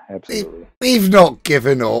sure. Yeah, absolutely. We've not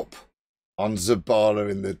given up on Zabala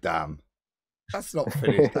in the dam. That's not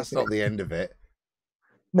finished. That's not the end of it.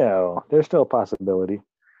 No, there's still a possibility.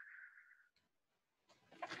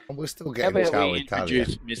 And we're still How getting about Chow we Italian.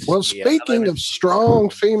 introduce Mrs. Well, Mia? speaking of strong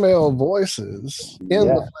female voices in Yeah.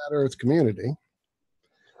 the Flat Earth community,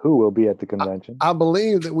 Who will be at the convention? I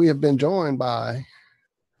believe that we have been joined by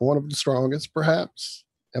one of the strongest, perhaps.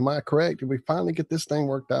 Am I correct? Did we finally get this thing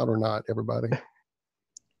worked out or not, everybody?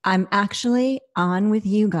 I'm actually on with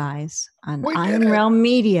you guys on We did Iron it. Realm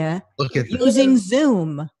Media Look at using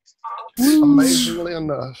Zoom. Amazingly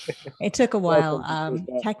enough. It took a while. Welcome,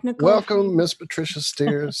 Patricia. Technical. Welcome, Miss Patricia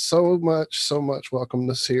Steers. So much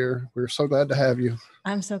welcomeness here. We're so glad to have you.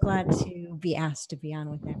 I'm so glad to be asked to be on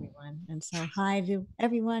with everyone. And so hi to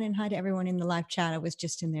everyone and hi to everyone in the live chat. I was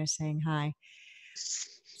just in there saying hi.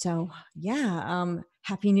 So yeah,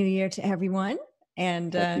 Happy New Year to everyone.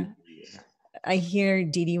 And I hear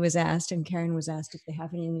Dee Dee was asked and Karen was asked if they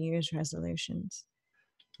have any New Year's resolutions.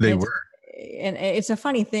 They It's- were. And it's a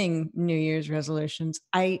funny thing, New Year's resolutions.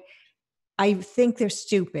 I think they're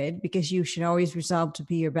stupid because you should always resolve to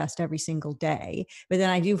be your best every single day. But then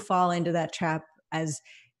I do fall into that trap as,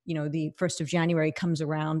 you know, the 1st of January comes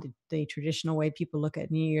around, the traditional way people look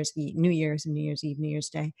at New Year's and New Year's Eve, New Year's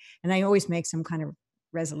Day. And I always make some kind of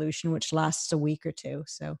resolution which lasts a week or two.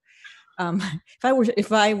 So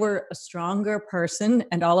if I were a stronger person,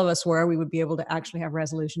 and all of us were, we would be able to actually have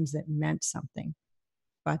resolutions that meant something.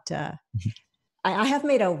 But I have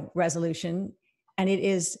made a resolution, and it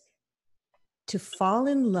is to fall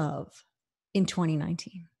in love in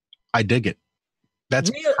 2019. I dig it.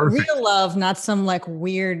 That's perfect. Real love, not some like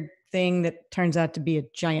weird thing that turns out to be a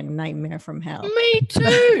giant nightmare from hell. Me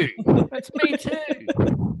too. That's me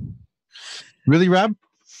too. Really, Rob?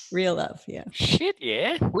 Real love, yeah. Shit,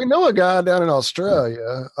 yeah. We know a guy down in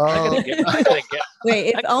Australia. I gotta get- Wait,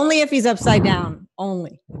 it's only if he's upside down.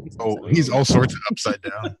 Only. if he's Oh, upside he's all sorts of upside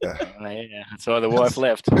down. yeah, that's why the wife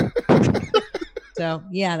left. So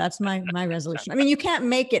yeah, that's my resolution. I mean, you can't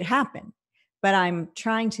make it happen, but I'm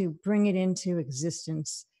trying to bring it into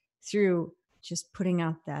existence through just putting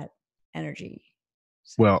out that energy.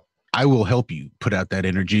 So, Well, I will help you put out that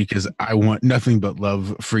energy because I want nothing but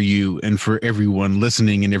love for you and for everyone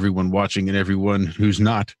listening and everyone watching and everyone who's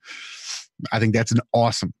not. I think that's an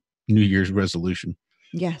awesome New Year's resolution.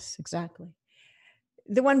 yes, exactly.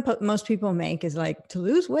 The one most people make is like to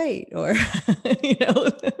lose weight or, you know,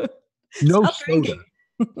 No stop soda. drinking.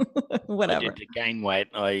 I Whatever. did to gain weight.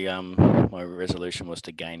 My resolution was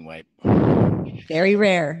to gain weight. Very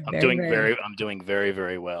rare. I'm very doing rare. very,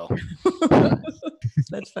 very well.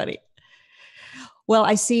 That's funny. Well,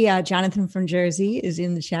 I see Jonathan from Jersey is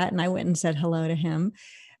in the chat, and I went and said hello to him.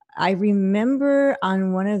 I remember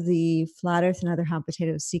on one of the Flat Earth and Other Hot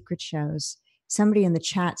Potatoes secret shows, somebody in the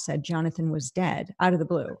chat said Jonathan was dead out of the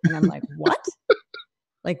blue. And I'm like, what?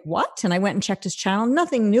 Like, what? And I went and checked his channel.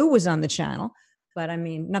 Nothing new was on the channel. But I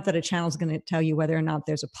mean, not that a channel is going to tell you whether or not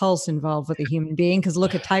there's a pulse involved with a human being, because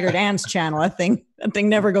look at Tiger Dan's channel. That thing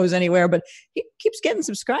never goes anywhere, but he keeps getting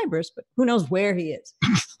subscribers, but who knows where he is.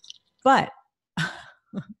 But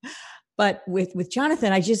with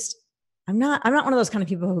Jonathan, I'm not one of those kind of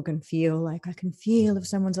people who can feel like I can feel if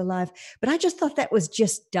someone's alive, but I just thought that was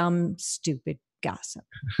just dumb, stupid gossip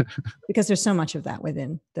because there's so much of that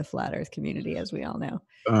within the Flat Earth community, as we all know.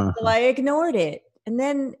 So I ignored it. And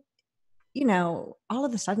then, you know, all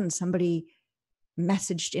of a sudden somebody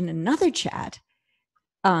messaged in another chat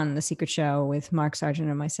on The Secret Show with Mark Sargent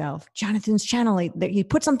and myself, Jonathan's channel, he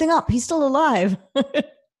put something up. He's still alive.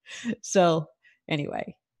 So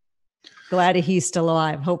anyway, glad he's still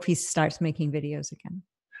alive. Hope he starts making videos again.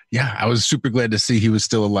 Yeah, I was super glad to see he was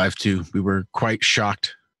still alive too. We were quite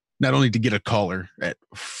shocked, not only to get a caller at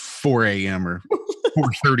 4 a.m. or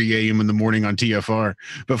 4:30 a.m. in the morning on TFR,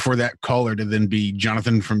 but for that caller to then be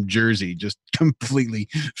Jonathan from Jersey just completely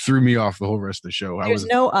threw me off the whole rest of the show. There's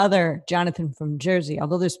no other Jonathan from Jersey,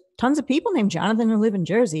 although there's tons of people named Jonathan who live in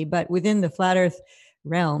Jersey, but within the Flat Earth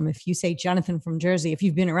realm, if you say Jonathan from Jersey, if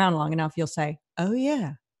you've been around long enough, you'll say, oh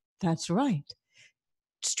yeah, that's right.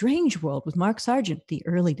 Strange World with Mark Sargent, the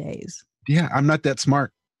early days. Yeah, I'm not that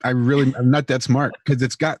smart. I'm not that smart because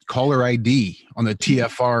it's got caller ID on the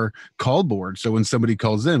TFR call board. So when somebody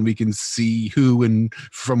calls in, we can see who and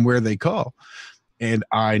from where they call. And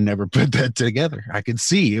I never put that together. I could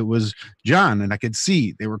see it was John, and I could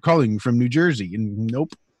see they were calling from New Jersey. And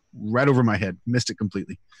nope, right over my head. Missed it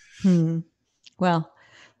completely. Well,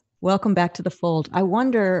 welcome back to the fold. I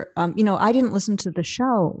wonder, I didn't listen to the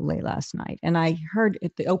show late last night, and I heard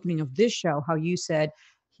at the opening of this show how you said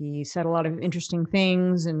he said a lot of interesting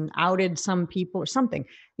things and outed some people or something.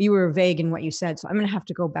 You were vague in what you said, so I'm going to have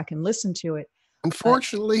to go back and listen to it.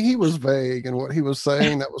 Unfortunately, he was vague in what he was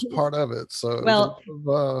saying. That was part of it. So,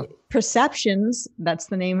 well, Perceptions, that's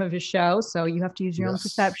the name of his show. So you have to use your own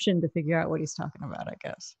perception to figure out what he's talking about, I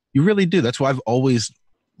guess. You really do. That's why I've always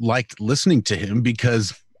liked listening to him,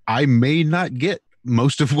 because I may not get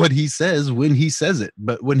most of what he says when he says it,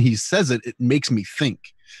 but when he says it, it makes me think.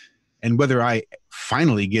 And whether I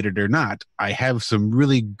finally get it or not, I have some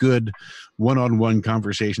really good one-on-one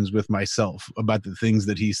conversations with myself about the things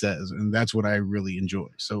that he says. And that's what I really enjoy.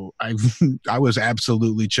 So I was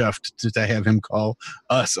absolutely chuffed to have him call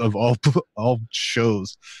us of all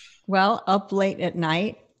shows. Well, up late at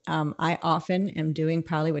night, I often am doing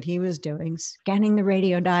probably what he was doing, scanning the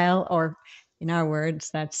radio dial, or in our words,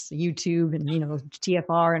 that's YouTube and,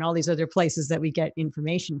 TFR and all these other places that we get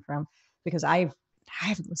information from, because I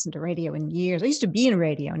haven't listened to radio in years. I used to be in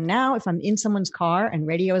radio. Now, if I'm in someone's car and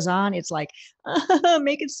radio is on, it's like,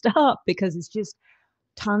 make it stop, because it's just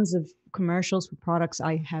tons of commercials for products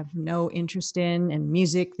I have no interest in, and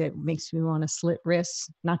music that makes me want to slit wrists,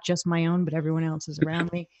 not just my own, but everyone else's around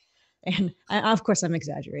me. And of course, I'm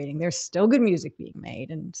exaggerating. There's still good music being made.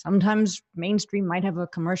 And sometimes mainstream might have a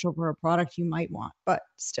commercial for a product you might want, but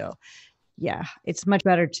still, yeah, it's much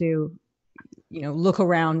better to, look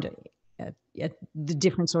around at the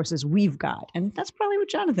different sources we've got. And that's probably what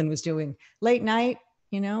Jonathan was doing late night,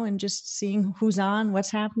 and just seeing who's on, what's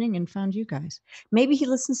happening, and found you guys. Maybe he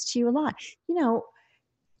listens to you a lot.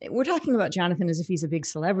 We're talking about Jonathan as if he's a big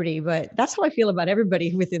celebrity, but that's how I feel about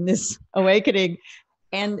everybody within this awakening.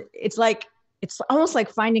 And it's almost like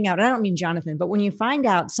finding out, and I don't mean Jonathan, but when you find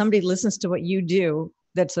out somebody listens to what you do,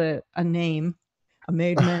 that's a name, a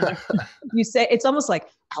made man, you say, it's almost like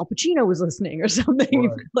Al Pacino was listening or something.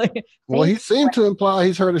 Right. Well, he seemed to imply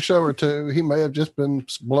he's heard a show or two. He may have just been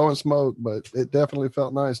blowing smoke, but it definitely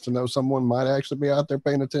felt nice to know someone might actually be out there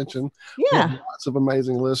paying attention. Yeah. We have lots of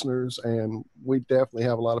amazing listeners, and we definitely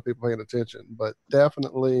have a lot of people paying attention, but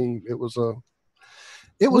definitely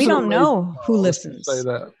we don't know who listens. Say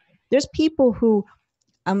that. There's people who,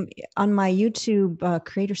 on my YouTube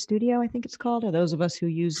Creator Studio, I think it's called, or those of us who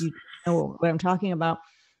use you know what I'm talking about.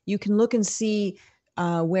 You can look and see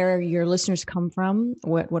where your listeners come from,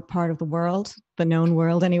 what part of the world, the known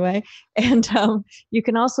world anyway. And you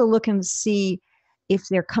can also look and see if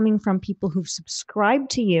they're coming from people who've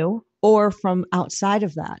subscribed to you or from outside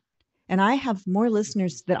of that. And I have more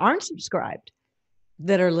listeners that aren't subscribed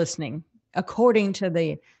that are listening, according to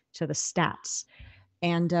the stats.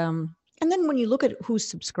 And then when you look at who's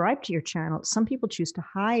subscribed to your channel, some people choose to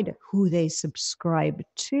hide who they subscribe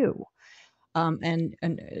to. And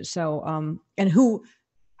who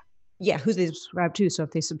they subscribe to. So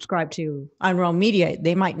if they subscribe to Unreal Media,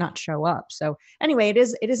 they might not show up. So anyway, it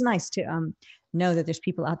is nice to know that there's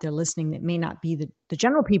people out there listening that may not be the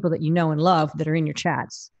general people that you know and love that are in your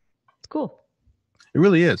chats. It's cool. It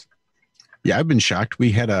really is. Yeah, I've been shocked.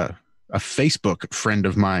 We had a Facebook friend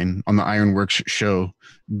of mine on the Ironworks show,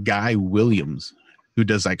 Guy Williams, who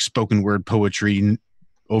does like spoken word poetry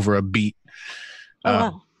over a beat.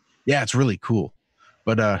 Wow. Yeah, it's really cool.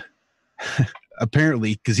 But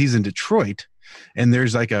apparently, because he's in Detroit, and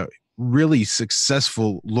there's like a really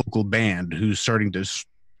successful local band who's starting to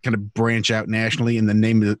kind of branch out nationally, and the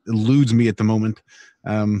name eludes me at the moment.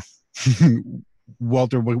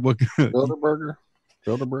 Walter, what?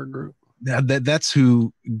 Bilderberg Group. That's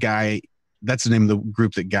who Guy That's the name of the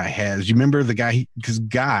group that Guy has. You remember the guy? Because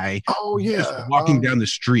Guy, Oh was just yeah, walking down the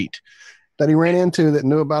street. that he ran into that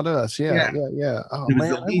knew about us. Yeah. Oh It was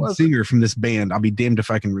man, the lead singer from this band. I'll be damned if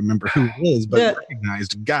I can remember who it is, but The-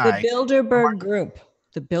 recognized Guy. The Bilderberg Group.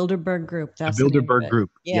 The Bilderberg Group. That's The the name of Bilderberg it.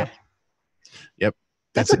 Group. Yeah. Yep.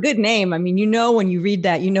 That's a good name. I mean, you know, when you read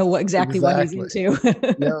that, you know what exactly what he's into.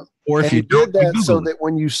 Yeah. Or if and you he did don't, you that so Google it. that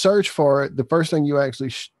when you search for it, the first thing you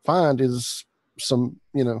actually find is some,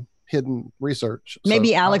 hidden research.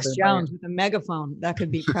 Maybe So, Alex out there, Jones with a megaphone. That could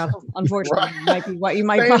be probably, unfortunately, Right. might be what you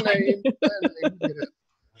might Band find. name, you get it.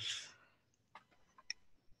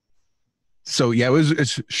 So yeah,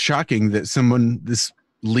 it's shocking that this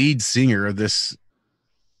lead singer of this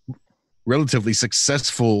relatively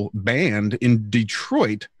successful band in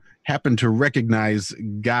Detroit happened to recognize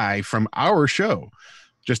Guy from our show,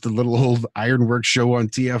 just a little old Ironworks show on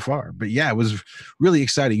TFR. But yeah, it was really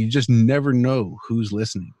exciting. You just never know who's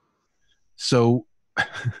listening. So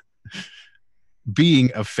being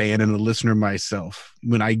a fan and a listener myself,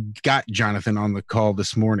 when I got Jonathan on the call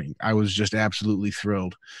this morning, I was just absolutely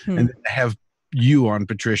thrilled. And to have you on,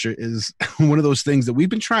 Patricia, is one of those things that we've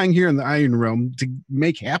been trying here in the Iron Realm to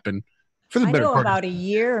make happen for the I better know part. about a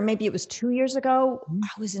year, or maybe it was 2 years ago.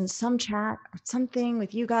 I was in some chat or something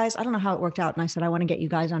with you guys. I don't know how it worked out. And I said, I want to get you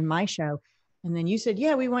guys on my show. And then you said,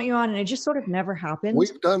 yeah, we want you on. And it just sort of never happened.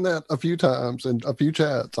 We've done that a few times in a few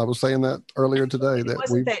chats. I was saying that earlier today. It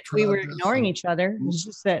wasn't that we were ignoring each other. It was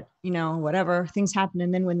just that, whatever, things happen.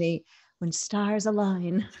 And then when stars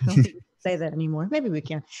align, I don't think we can say that anymore. Maybe we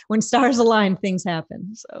can. When stars align, things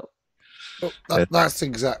happen. So That's the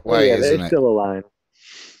exact way, yeah, isn't they're it? still aligned.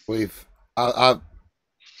 I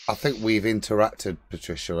think we've interacted,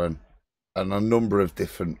 Patricia, in a number of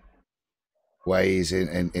different ways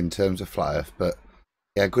in terms of Flat Earth. But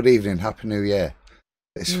yeah, good evening, Happy New Year.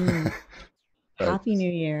 Happy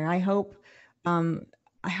New Year. I hope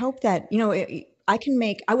that,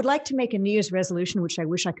 I would like to make a New Year's resolution, which I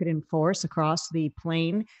wish I could enforce across the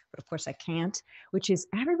plane, but of course I can't, which is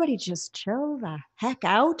everybody just chill the heck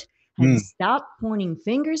out and stop pointing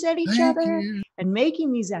fingers at each other and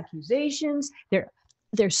making these accusations.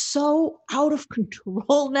 They're so out of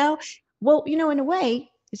control now. Well, in a way,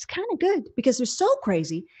 it's kind of good because they're so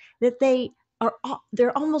crazy that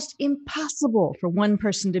they're almost impossible for one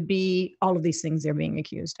person to be all of these things they're being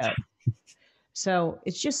accused of. So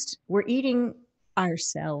it's just, we're eating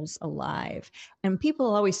ourselves alive. And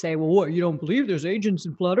people always say, well, what, you don't believe there's agents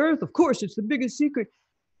in Flat Earth? Of course, it's the biggest secret.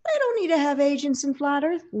 They don't need to have agents in Flat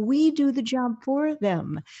Earth. We do the job for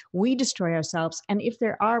them. We destroy ourselves. And if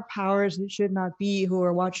there are powers that should not be who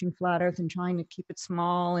are watching Flat Earth and trying to keep it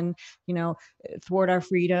small and, thwart our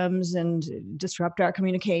freedoms and disrupt our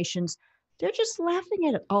communications, they're just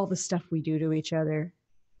laughing at all the stuff we do to each other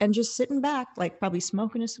and just sitting back, like probably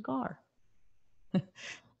smoking a cigar.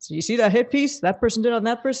 So you see that hit piece that person did on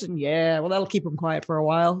that person? Yeah, well, that'll keep them quiet for a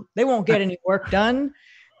while. They won't get any work done.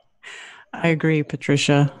 I agree,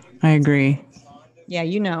 Patricia. I agree.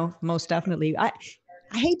 Yeah, most definitely. I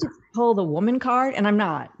hate to pull the woman card, and I'm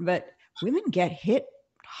not, but women get hit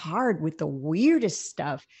hard with the weirdest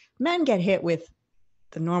stuff. Men get hit with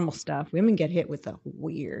the normal stuff. Women get hit with the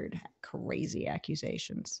weird, crazy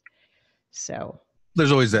accusations. So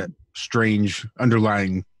There's always that strange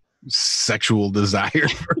underlying sexual desire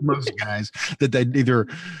for most guys that they either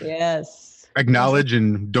acknowledge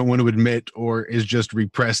and don't want to admit, or is just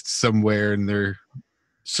repressed somewhere and they're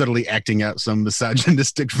subtly acting out some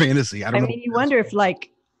misogynistic fantasy. I don't know. You wonder if,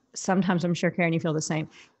 sometimes, I'm sure, Karen, you feel the same.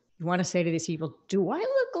 You want to say to these people, do I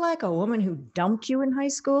look like a woman who dumped you in high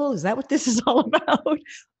school? Is that what this is all about?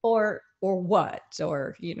 Or what?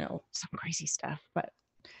 Or, some crazy stuff. But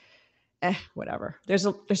whatever. There's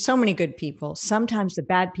so many good people. Sometimes the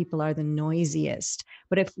bad people are the noisiest.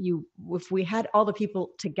 But if we had all the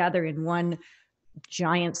people together in one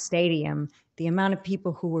giant stadium, the amount of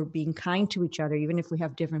people who were being kind to each other, even if we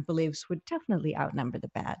have different beliefs, would definitely outnumber the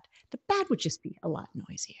bad. The bad would just be a lot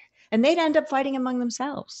noisier, and they'd end up fighting among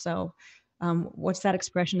themselves. So what's that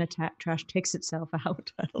expression that trash takes itself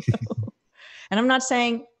out? I don't know. And I'm not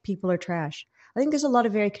saying people are trash. I think there's a lot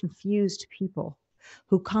of very confused people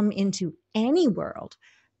who come into any world,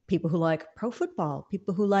 people who like pro football,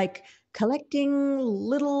 people who like collecting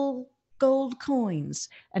little gold coins,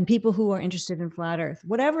 and people who are interested in Flat Earth.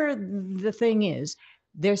 Whatever the thing is,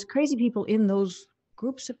 there's crazy people in those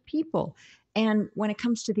groups of people. And when it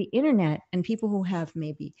comes to the internet and people who have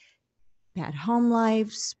maybe bad home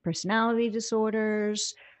lives, personality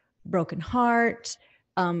disorders, broken heart,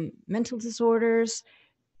 mental disorders,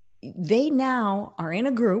 they now are in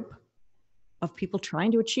a group of people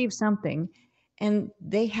trying to achieve something, and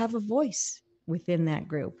they have a voice within that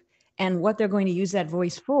group. And what they're going to use that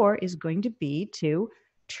voice for is going to be to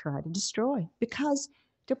try to destroy, because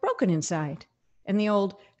they're broken inside. And the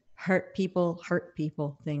old hurt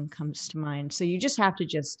people thing comes to mind. So you just have to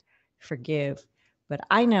just forgive. But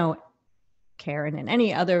I know Karen and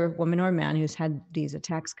any other woman or man who's had these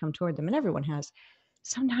attacks come toward them, and everyone has,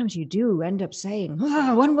 sometimes you do end up saying,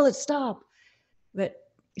 when will it stop? But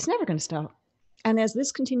it's never going to stop. And as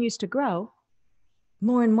this continues to grow,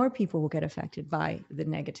 more and more people will get affected by the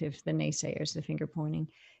negative, the naysayers, the finger pointing.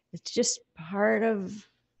 It's just part of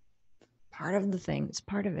the thing. It's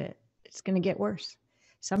part of it. It's going to get worse.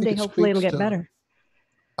 Someday, hopefully, it'll get better.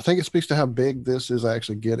 I think it speaks to how big this is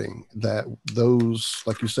actually getting, that those,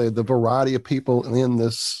 like you say, the variety of people in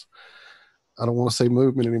this, I don't want to say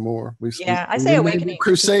movement anymore. I say awakening.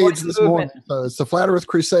 Crusades this morning. So it's the Flat Earth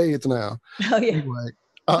Crusades now. Oh, yeah. Anyway,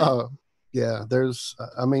 yeah, there's,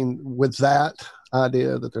 I mean, with that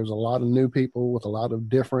idea that there's a lot of new people with a lot of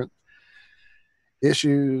different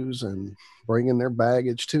issues and bringing their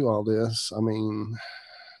baggage to all this. I mean,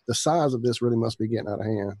 the size of this really must be getting out of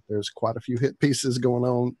hand. There's quite a few hit pieces going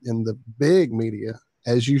on in the big media,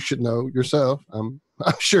 as you should know yourself. I'm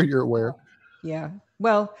sure you're aware. Yeah.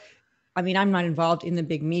 Well, I mean, I'm not involved in the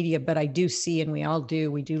big media, but I do see, and we all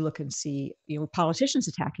do, we do look and see, politicians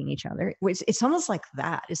attacking each other. It's almost like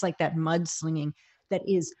that. It's like that mudslinging that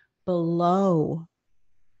is below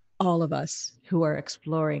all of us who are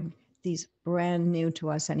exploring these brand new to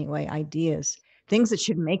us anyway, ideas, things that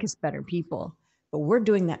should make us better people. But we're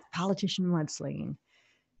doing that politician mudslinging.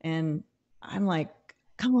 And I'm like,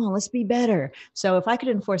 come on, let's be better. So if I could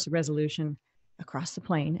enforce a resolution across the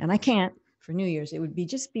plane, and I can't, for New Year's, it would be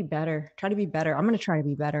just be better. Try to be better. I'm going to try to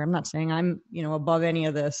be better. I'm not saying I'm, above any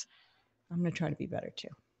of this. I'm going to try to be better too.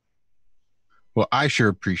 Well, I sure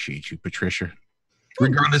appreciate you, Patricia.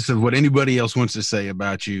 Regardless of what anybody else wants to say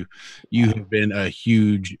about you, you have been a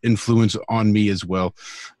huge influence on me as well.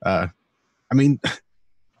 I mean,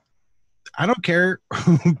 I don't care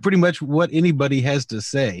pretty much what anybody has to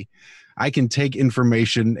say. I can take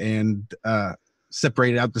information and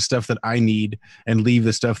separate out the stuff that I need and leave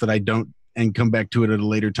the stuff that I don't, and come back to it at a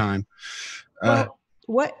later time.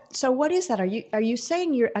 What is that? Are you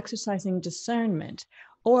saying you're exercising discernment,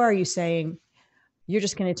 or are you saying you're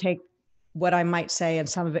just going to take what I might say and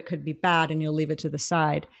some of it could be bad and you'll leave it to the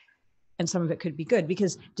side and some of it could be good?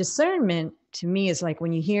 Because discernment to me is like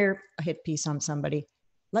when you hear a hit piece on somebody,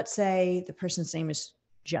 let's say the person's name is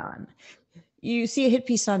John. You see a hit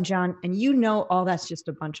piece on John and all that's just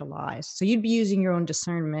a bunch of lies. So you'd be using your own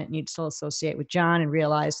discernment and you'd still associate with John and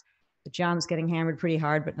realize that John's getting hammered pretty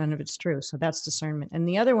hard, but none of it's true. So that's discernment. And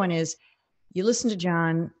the other one is you listen to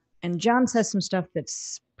John and John says some stuff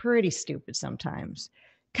that's pretty stupid sometimes,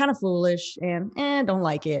 kind of foolish and don't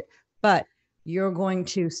like it, but you're going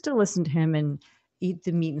to still listen to him and eat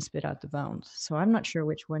the meat and spit out the bones. So I'm not sure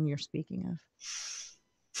which one you're speaking of.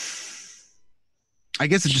 I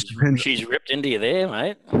guess it just depends. She's ripped into you there,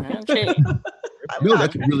 mate. No,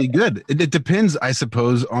 that's really good. It depends, I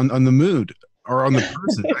suppose, on the mood or on the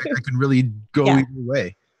person. I can really go either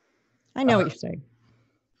way. I know what you're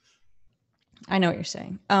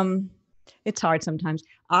saying. It's hard sometimes.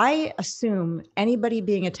 I assume anybody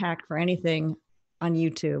being attacked for anything on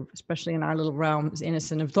YouTube, especially in our little realm, is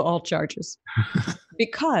innocent of all charges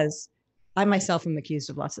because I myself am accused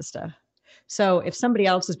of lots of stuff. So if somebody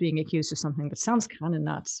else is being accused of something that sounds kind of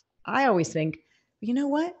nuts, I always think, you know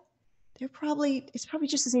what? It's probably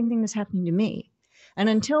just the same thing that's happening to me. And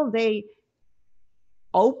until they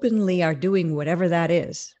openly are doing whatever that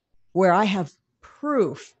is, where I have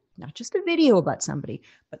proof, not just a video about somebody,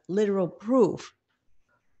 but literal proof,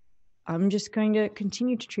 I'm just going to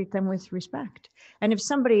continue to treat them with respect. And if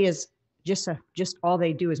somebody is just all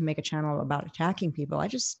they do is make a channel about attacking people, I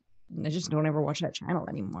just don't ever watch that channel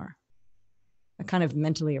anymore. I kind of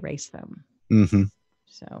mentally erase them. Mm-hmm.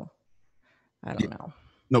 So I don't know.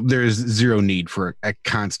 No, there is zero need for a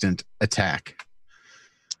constant attack.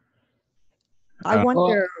 I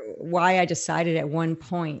wonder why I decided at one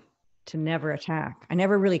point to never attack. I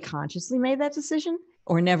never really consciously made that decision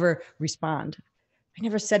or never respond. I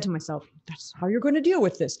never said to myself, that's how you're going to deal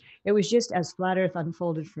with this. It was just as Flat Earth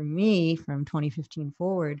unfolded for me from 2015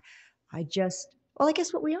 forward, I guess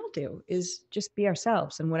what we all do is just be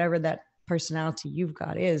ourselves, and whatever that personality you've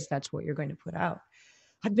got is, that's what you're going to put out.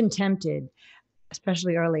 I've been tempted,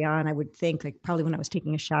 especially early on. I would think, like, probably when I was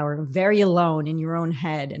taking a shower, very alone in your own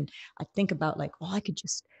head. And I think about like, well, I could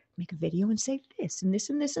just make a video and say this and this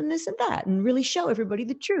and this and this and that and really show everybody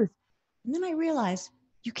the truth. And then I realized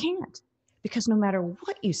you can't, because no matter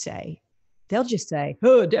what you say, they'll just say,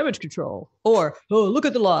 oh, damage control, or, oh, look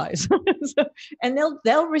at the lies. And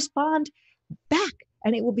they'll respond back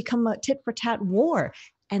and it will become a tit for tat war.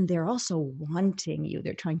 And they're also wanting you.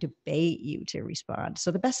 They're trying to bait you to respond.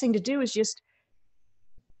 So the best thing to do is just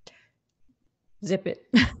zip it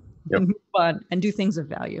and move on and do things of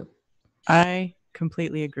value. I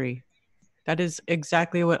completely agree. That is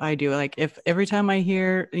exactly what I do. Like if every time I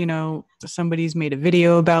hear, somebody's made a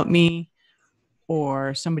video about me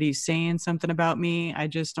or somebody's saying something about me,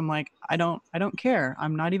 I'm like, I don't care.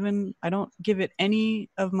 I don't give it any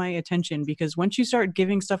of my attention, because once you start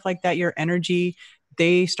giving stuff like that your energy,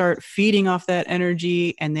 they start feeding off that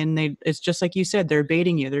energy, and then it's just like you said, they're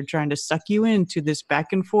baiting you. They're trying to suck you into this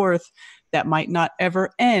back and forth that might not ever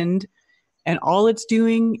end. And all it's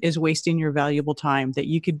doing is wasting your valuable time that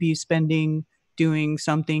you could be spending doing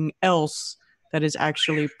something else that is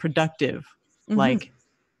actually productive, like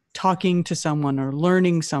talking to someone or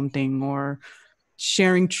learning something or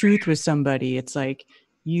sharing truth with somebody. It's like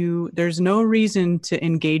there's no reason to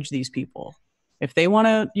engage these people. If they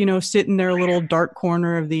want to, sit in their little dark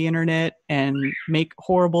corner of the internet and make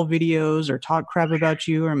horrible videos or talk crap about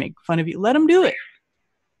you or make fun of you, let them do it.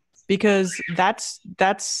 Because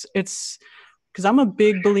because I'm a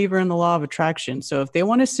big believer in the law of attraction. So if they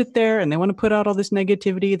want to sit there and they want to put out all this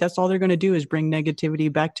negativity, that's all they're going to do is bring negativity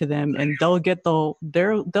back to them, and it'll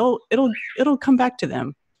come back to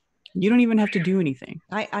them. You don't even have to do anything.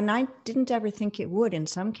 I didn't ever think it would in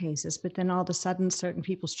some cases, but then all of a sudden certain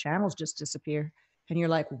people's channels just disappear. And you're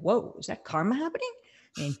like, whoa, is that karma happening?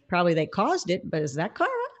 I mean, probably they caused it, but is that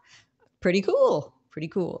karma? Pretty cool.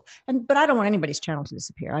 But I don't want anybody's channel to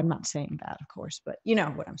disappear. I'm not saying that, of course, but you know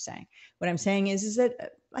what I'm saying. What I'm saying is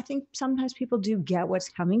that I think sometimes people do get what's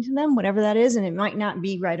coming to them, whatever that is. And it might not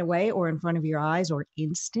be right away or in front of your eyes or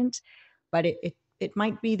instant, but it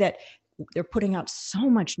might be that they're putting out so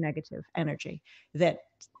much negative energy that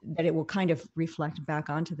it will kind of reflect back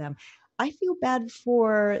onto them. I feel bad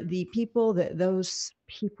for the people that those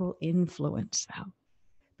people influence, though,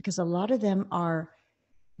 because a lot of them are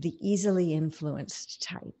the easily influenced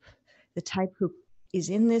type, the type who is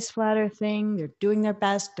in this flat earth thing. They're doing their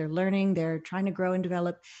best, they're learning, they're trying to grow and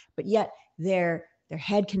develop, but yet their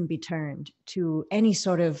head can be turned to any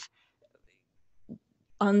sort of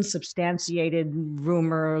unsubstantiated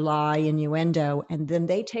rumor, lie, innuendo, and then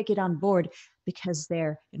they take it on board because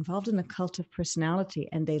they're involved in a cult of personality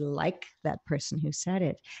and they like that person who said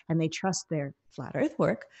it and they trust their flat earth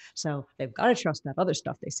work. So they've got to trust that other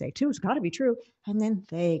stuff they say too. It's got to be true. And then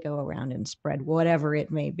they go around and spread whatever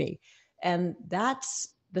it may be. And that's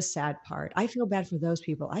the sad part. I feel bad for those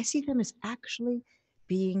people. I see them as actually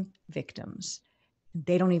being victims.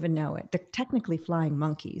 They don't even know it. They're technically flying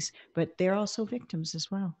monkeys, but they're also victims as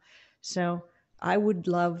well. So I would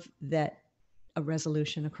love that a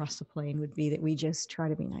resolution across the plane would be that we just try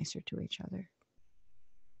to be nicer to each other.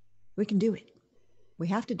 We can do it. We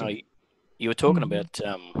have to do it. You were talking about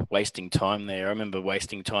wasting time there. I remember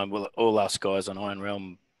wasting time. Well, all us guys on Iron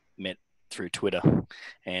Realm met through Twitter,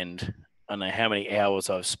 and I don't know how many hours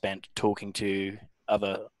I've spent talking to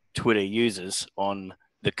other Twitter users on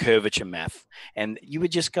the curvature math, and you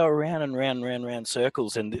would just go around and round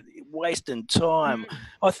circles and wasting time.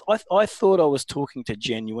 I thought I was talking to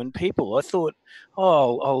genuine people. I thought,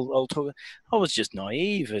 I'll talk. I was just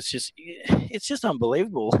naive. It's just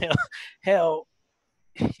unbelievable how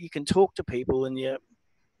you can talk to people, and it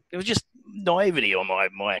was just naivety on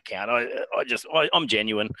my account. I'm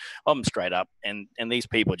genuine. I'm straight up, and these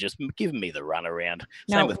people are just giving me the runaround.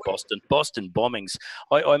 Same with Boston bombings.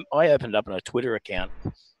 I opened up a Twitter account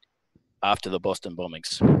after the Boston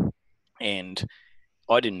bombings, and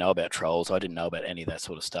I didn't know about trolls. I didn't know about any of that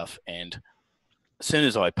sort of stuff. And as soon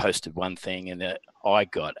as I posted one thing, and I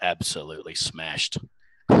got absolutely smashed.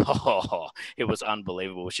 Oh, it was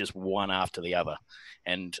unbelievable. It was just one after the other.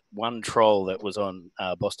 And one troll that was on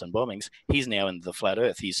Boston bombings, he's now in the flat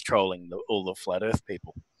earth. He's trolling all the flat earth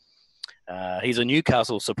people. He's a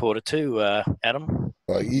Newcastle supporter too, Adam.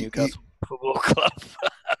 Well, Newcastle Football Club.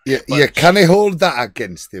 Yeah, can I hold that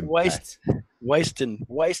against him? Wasting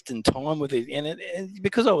time with it, and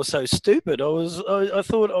because I was so stupid, I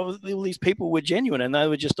thought all these people were genuine, and they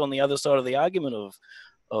were just on the other side of the argument of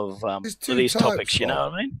these topics. You know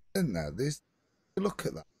what I mean? Isn't there? You look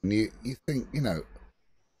at that and you think,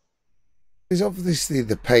 there's obviously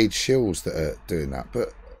the paid shills that are doing that,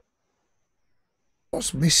 but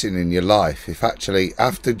what's missing in your life if actually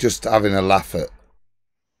after just having a laugh at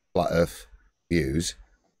flat earth views,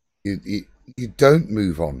 you don't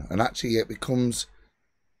move on, and actually it becomes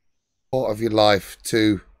part of your life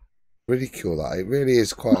to ridicule that? It really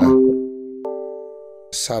is quite a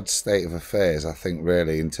sad state of affairs, I think,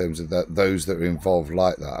 really, in terms of those that are involved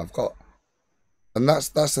like that. And that's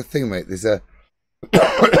the thing, mate.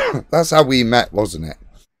 That's how we met, wasn't it?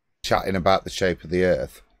 Chatting about the shape of the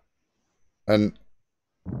Earth, and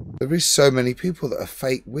there is so many people that are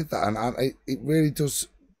fake with that, and it really does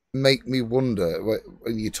make me wonder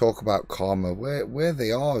when you talk about karma, where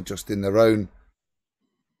they are just in their own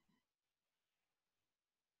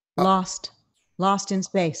Lost in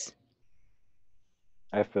space.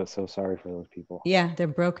 I feel so sorry for those people. Yeah, they're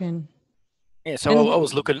broken. Yeah, so I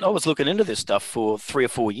was looking into this stuff for 3 or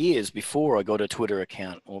 4 years before I got a Twitter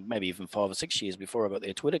account, or maybe even 5 or 6 years before I got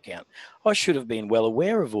their Twitter account. I should have been well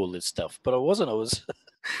aware of all this stuff, but I wasn't. I was,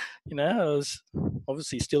 I was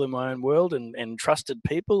obviously still in my own world and trusted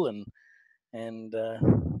people, and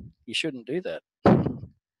you shouldn't do that.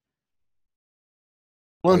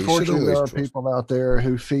 Well, you should unfortunately, there always are trust. people out there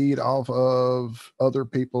who feed off of other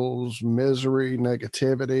people's misery,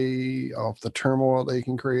 negativity, off the turmoil they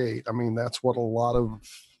can create. I mean, that's what a lot of,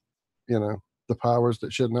 the powers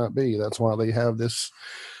that should not be. That's why they have this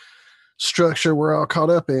structure we're all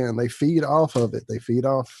caught up in. They feed off of it. They feed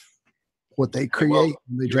off what they create. Well,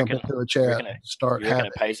 they jump into a chat, start You reckon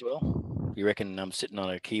habit. it pays well? You reckon sitting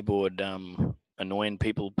on a keyboard annoying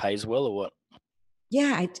people pays well, or what?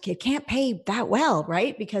 Yeah, it can't pay that well,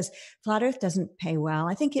 right? Because Flat Earth doesn't pay well.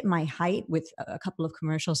 I think at my height, with a couple of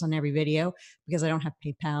commercials on every video, because I don't have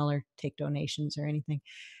PayPal or take donations or anything.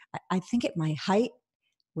 I think at my height,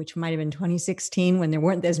 which might have been 2016 when there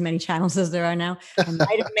weren't as many channels as there are now, I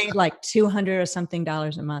might have made like $200 or something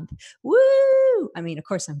a month. Woo! I mean, of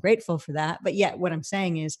course, I'm grateful for that. But yet, what I'm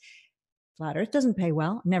saying is, Flat Earth doesn't pay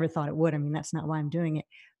well. Never thought it would. I mean, that's not why I'm doing it.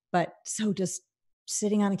 But so just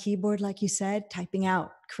sitting on a keyboard, like you said, typing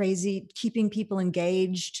out crazy, keeping people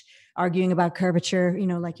engaged, arguing about curvature,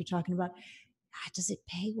 like you're talking about. Does it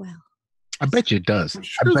pay well? I bet you it does.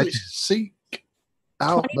 I bet you seek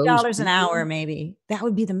out $20 an hour, maybe. That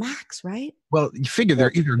would be the max, right? Well, you figure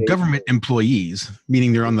they're either government employees,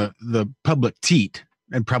 meaning they're on the public teat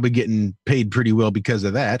and probably getting paid pretty well because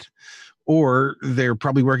of that, or they're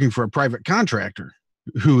probably working for a private contractor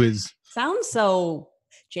who is... Sounds so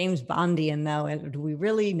James Bondian, though. Do we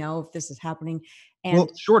really know if this is happening? And well,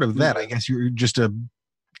 short of that, I guess you're just a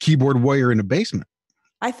keyboard warrior in a basement.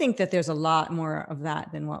 I think that there's a lot more of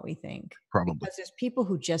that than what we think. Probably. Because there's people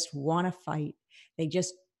who just want to fight. They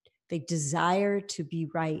desire to be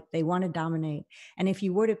right. They want to dominate. And if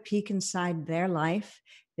you were to peek inside their life,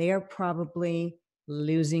 they are probably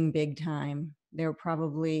losing big time. They're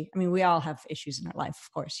probably, I mean, we all have issues in our life,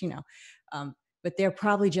 of course, but they're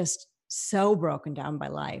probably just so broken down by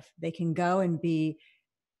life. They can go and be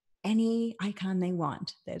any icon they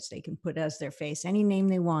want, that they can put as their face, any name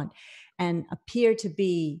they want, and appear to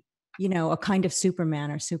be, a kind of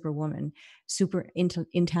Superman or Superwoman, super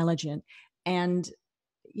intelligent. And,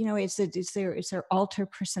 it's their alter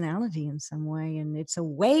personality in some way. And it's a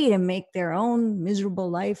way to make their own miserable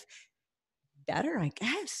life better, I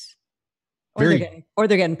guess. Or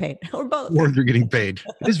they're getting paid, or both. Or they're getting paid.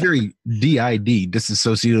 It's very DID,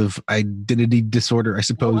 dissociative identity disorder, I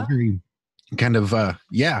suppose. Very kind of, I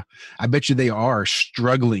bet you they are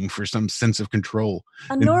struggling for some sense of control.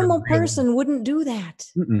 A normal person wouldn't do that.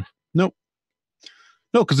 Nope.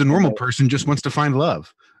 No, because a normal person just wants to find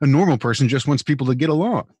love. A normal person just wants people to get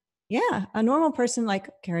along. Yeah, a normal person like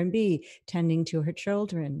Karen B, tending to her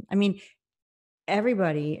children. I mean,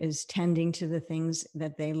 everybody is tending to the things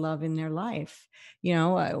that they love in their life.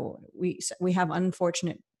 We have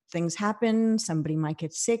unfortunate things happen. Somebody might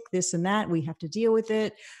get sick, this and that. We have to deal with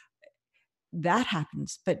it. That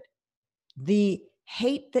happens. But the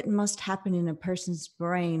hate that must happen in a person's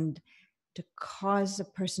brain to cause a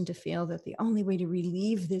person to feel that the only way to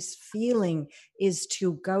relieve this feeling is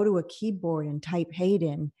to go to a keyboard and type hate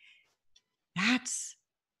in. That's,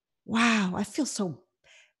 wow, I feel so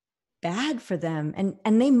bad for them.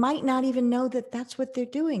 And they might not even know that that's what they're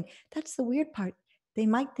doing. That's the weird part. They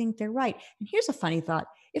might think they're right. And here's a funny thought.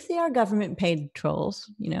 If they are government paid trolls,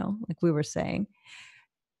 like we were saying,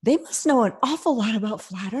 they must know an awful lot about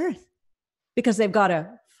Flat Earth because they've got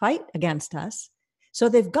to fight against us. So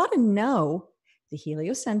they've got to know the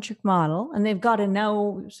heliocentric model, and they've got to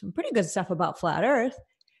know some pretty good stuff about Flat Earth.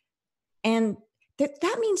 And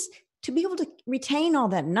that means to be able to retain all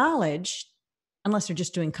that knowledge, unless they're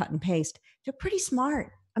just doing cut and paste, they're pretty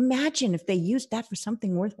smart. Imagine if they used that for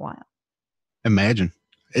something worthwhile. Imagine.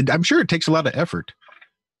 I'm sure it takes a lot of effort,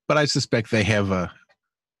 but I suspect they have a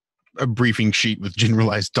briefing sheet with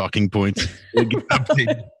generalized talking points.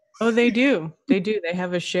 Oh, they do. They do. They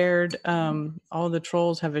have a shared, all the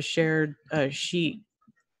trolls have a shared sheet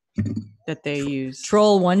that they use.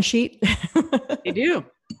 Troll one sheet? They do.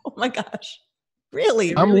 Oh my gosh.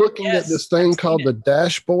 Really, I'm really? looking at this thing called the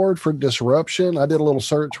dashboard for disruption. I did a little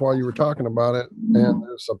search while you were talking about it, and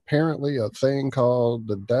there's apparently a thing called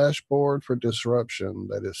the dashboard for disruption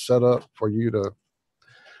that is set up for you to.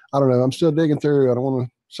 I don't know. I'm still digging through. I don't want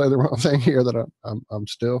to say the wrong thing here that I'm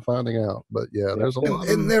still finding out. But yeah, there's a lot.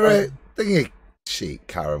 Isn't there a thingy sheet,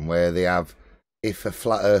 Karen, where they have if a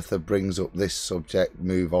flat earther brings up this subject,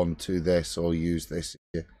 move on to this or use this?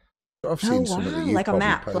 Yeah. I've seen some of that you like a probably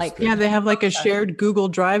map, posted. like Yeah, they have like a shared Google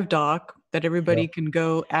Drive doc that everybody can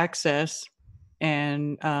go access,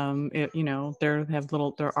 and you know, they have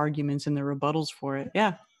their arguments and their rebuttals for it.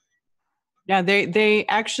 Yeah, they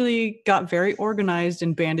actually got very organized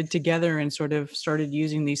and banded together and sort of started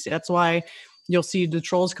using these. That's why you'll see the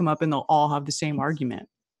trolls come up and they'll all have the same argument.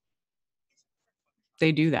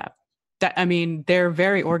 They do that. I mean, they're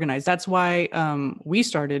very organized. That's why we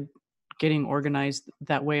started getting organized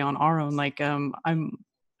that way on our own. Like I'm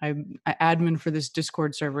an admin for this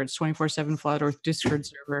Discord server. It's 24/7 Flat Earth Discord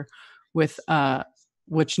server with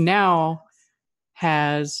which now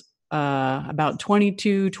has about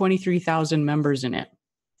 23,000 members in it.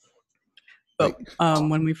 But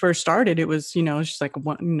when we first started, it was, you know, it's just like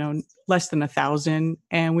less than 1,000,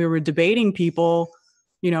 and we were debating people,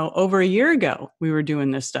 you know, over a year ago. We were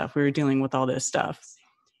doing this stuff. We were dealing with all this stuff.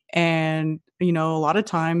 And, you know, a lot of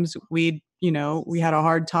times we had a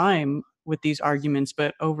hard time with these arguments,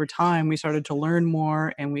 but over time we started to learn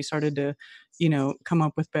more and we started to, you know, come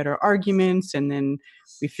up with better arguments. And then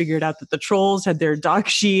we figured out that the trolls had their doc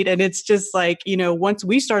sheet. And it's just like, you know, once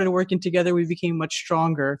we started working together, we became much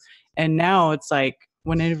stronger. And now it's like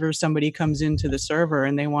whenever somebody comes into the server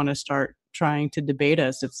and they want to start trying to debate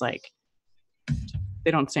us, it's like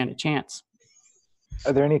they don't stand a chance.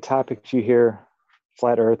 Are there any topics you hear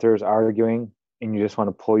flat earthers arguing and you just want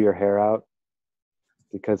to pull your hair out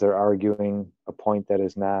because they're arguing a point that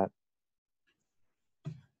is not?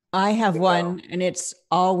 I have one, and it's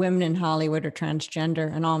all women in Hollywood are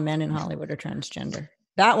transgender and all men in Hollywood are transgender.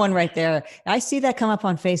 That one right there. I see that come up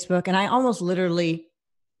on Facebook and I almost literally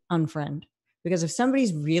unfriend, because if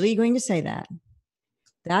somebody's really going to say that,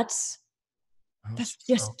 that's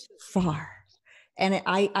just too far. And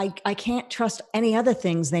I can't trust any other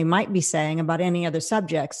things they might be saying about any other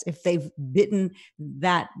subjects if they've bitten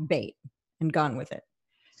that bait and gone with it.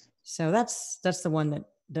 So that's the one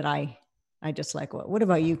that I dislike. What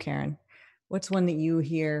about you, Karen? What's one that you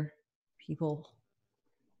hear people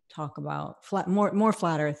talk about? More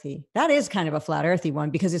flat earthy. That is kind of a flat earthy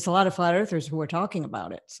one because it's a lot of flat earthers who are talking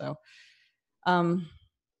about it. So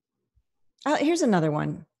here's another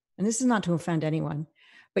one, and this is not to offend anyone,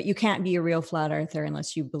 but you can't be a real flat earther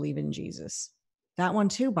unless you believe in Jesus. That one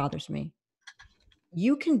too bothers me.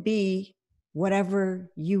 You can be whatever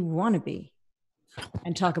you want to be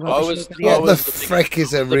and talk about what the frick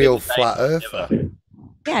is a real flat earther?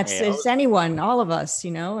 Yeah, it's anyone, all of us,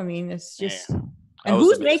 you know. I mean, it's just and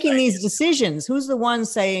who's making these decisions? Who's the one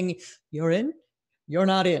saying you're in, you're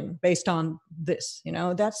not in based on this? You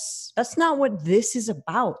know, that's not what this is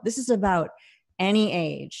about. This is about any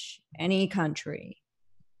age, any country,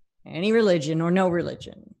 any religion or no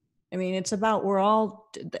religion. I mean, it's about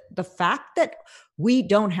the fact that we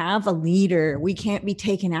don't have a leader, we can't be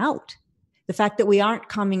taken out. The fact that we aren't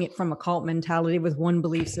coming from a cult mentality with one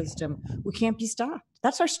belief system, we can't be stopped.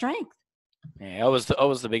 That's our strength. Yeah, I was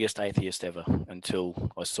the biggest atheist ever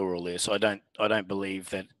until I saw all this. I don't believe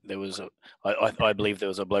that there was I believe there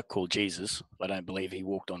was a bloke called Jesus. I don't believe he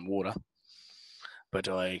walked on water. But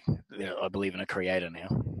I believe in a creator now.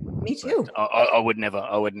 Me too. I would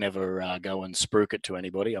never go and spruik it to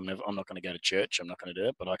anybody. I'm not going to go to church. I'm not going to do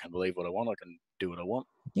it. But I can believe what I want. I can do what I want.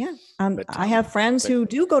 Yeah, I have friends who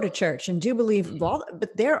do go to church and do believe.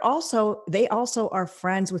 But they also are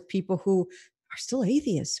friends with people who are still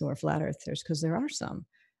atheists who are flat earthers, because there are some.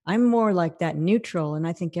 I'm more like that neutral, and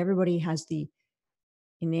I think everybody has the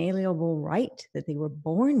inalienable right that they were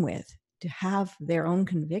born with to have their own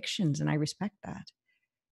convictions, and I respect that.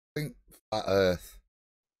 I think flat Earth,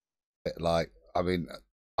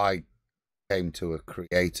 I came to a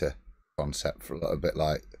creator concept for a little bit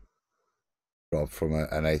like Rob from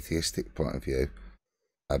an atheistic point of view,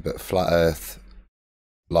 but flat Earth,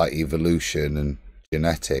 like evolution and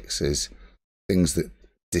genetics, is things that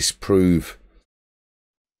disprove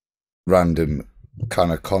random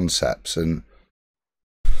kind of concepts. And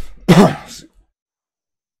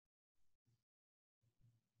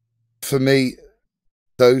for me,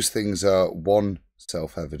 those things are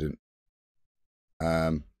self-evident.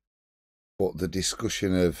 But the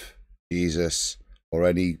discussion of Jesus or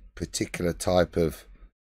any particular type of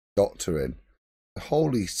doctrine, a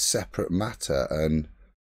wholly separate matter. And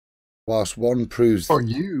whilst one proves for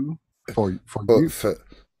you, for but you.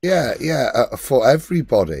 for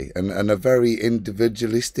everybody, and a very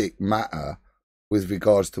individualistic matter with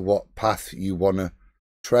regards to what path you want to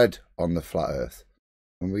tread on the flat Earth,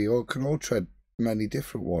 and we all can all tread many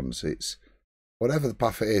different ones. It's whatever the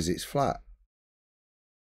path it is, it's flat.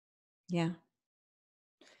 Yeah.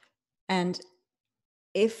 And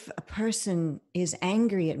if a person is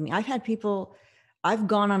angry at me, I've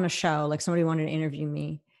gone on a show, like somebody wanted to interview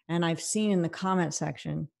me, and I've seen in the comment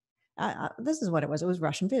section, this is what it was. It was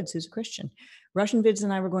Russian Vids, who's a Christian. Russian Vids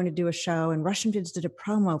and I were going to do a show, and Russian Vids did a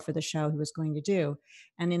promo for the show he was going to do.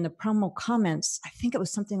 And in the promo comments, I think it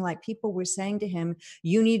was something like people were saying to him,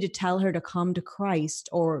 you need to tell her to come to Christ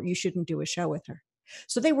or you shouldn't do a show with her.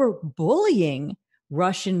 So they were bullying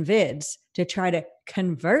Russian Vids to try to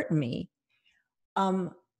convert me,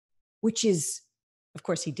 which is, of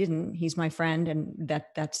course, he didn't. He's my friend, and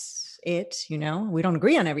that's it. You know, we don't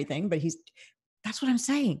agree on everything, but that's what I'm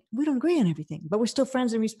saying. We don't agree on everything, but we're still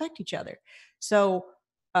friends and respect each other. So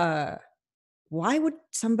why would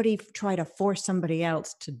somebody try to force somebody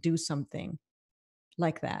else to do something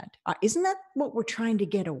like that? Isn't that what we're trying to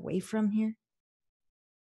get away from here?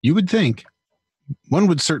 You would think. One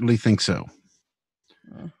would certainly think so.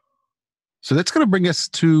 So that's going to bring us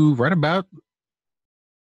to right about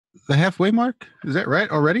the halfway mark. Is that right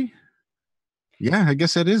already? Yeah, I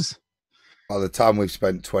guess that is. By the time we've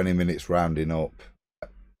spent 20 minutes rounding up.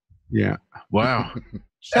 Yeah. Wow.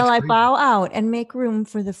 Shall I bow out and make room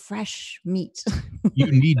for the fresh meat?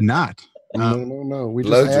 You need not. No. We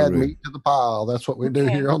just add meat to the pile. That's what we do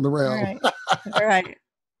here on the realm. All right.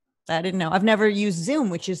 I didn't know. I've never used Zoom,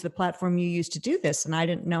 which is the platform you use to do this, and I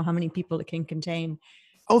didn't know how many people it can contain.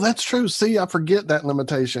 Oh, that's true. See, I forget that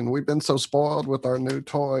limitation. We've been so spoiled with our new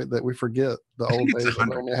toy that we forget the old days of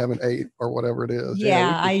only having 8 or whatever it is.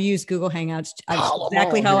 Yeah, I use Google Hangouts.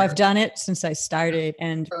 Exactly how I've done it since I started.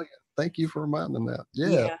 And thank you for reminding that.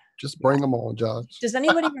 Yeah. Just bring them on, Josh. Does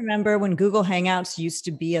anybody remember when Google Hangouts used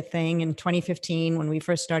to be a thing in 2015 when we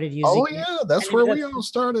first started using it? Oh, yeah. That's where we all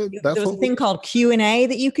started. There was a thing called Q&A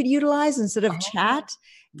that you could utilize instead of chat.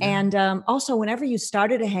 Yeah. And also, whenever you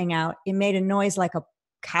started a Hangout, it made a noise like a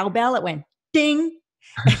cowbell. It went ding.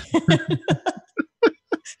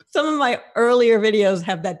 Some of my earlier videos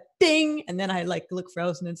have that ding, and then I look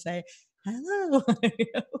frozen and say hello.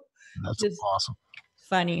 That's awesome.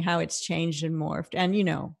 Funny how it's changed and morphed, and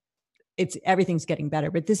everything's getting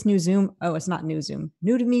better. But this new Zoom, it's not new Zoom,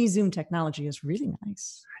 new to me Zoom technology is really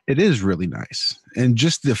nice. It is really nice, and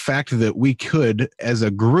just the fact that we could, as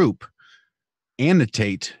a group,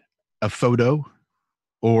 annotate a photo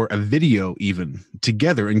or a video even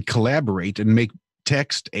together and collaborate and make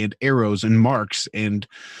text and arrows and marks and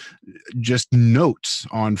just notes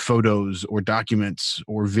on photos or documents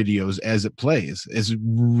or videos as it plays is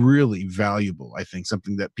really valuable. I think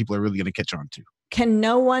something that people are really going to catch on to. Can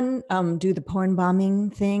no one do the porn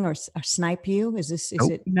bombing thing or snipe you? Is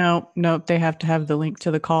it? No, they have to have the link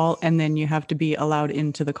to the call, and then you have to be allowed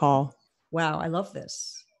into the call. Wow. I love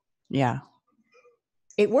this. Yeah.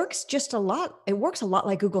 It works just a lot. It works a lot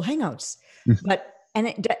like Google Hangouts, but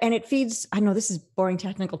it feeds. I know this is boring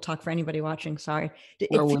technical talk for anybody watching. Sorry.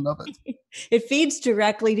 It feeds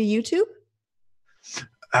directly to YouTube.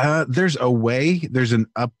 There's a way. There's an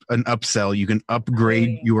upsell. You can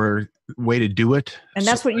upgrade your way to do it. And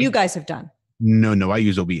that's what you guys have done. No. I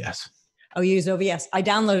use OBS. Oh, you use OBS. I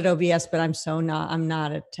downloaded OBS, but I'm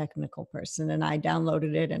not a technical person, and I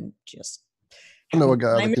downloaded it and just. I know a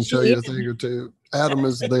guy that can show you a thing or two. Adam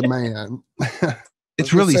is the man.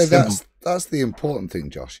 It's really simple. That's the important thing,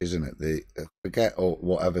 Josh, isn't it? Forget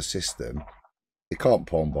whatever system. You can't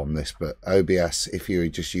porn bomb this, but OBS, if you're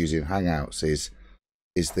just using Hangouts,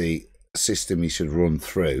 is the system you should run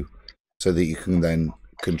through so that you can then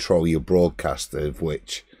control your broadcast, of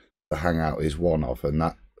which the Hangout is one of, and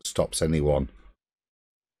that stops anyone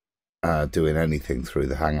doing anything through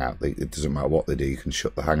the Hangout. It doesn't matter what they do, you can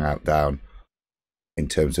shut the Hangout down in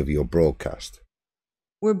terms of your broadcast.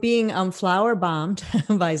 We're being flower bombed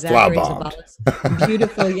by Zachary Zabalas.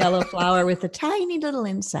 Beautiful yellow flower with a tiny little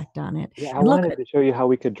insect on it. Yeah, I wanted to show you how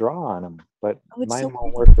we could draw on them, but mine so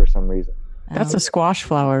won't work for some reason. That's a squash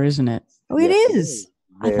flower, isn't it? Oh, it is.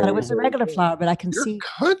 I thought it was a regular flower, but I can see.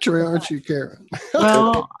 Country, aren't you, Karen?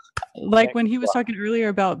 Well, like when he was talking earlier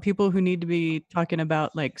about people who need to be talking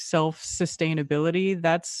about like self-sustainability,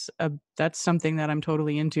 that's something that I'm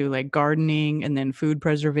totally into, like gardening and then food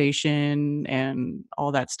preservation and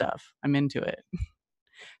all that stuff. I'm into it.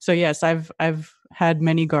 So yes, I've had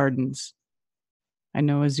many gardens. I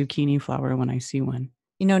know a zucchini flower when I see one.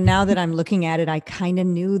 Now that I'm looking at it, I kind of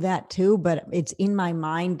knew that too, but it's in my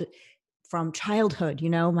mind from childhood.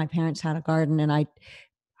 My parents had a garden, and I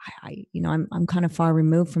I'm kind of far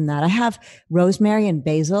removed from that. I have rosemary and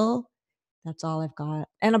basil. That's all I've got,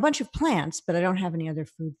 and a bunch of plants, but I don't have any other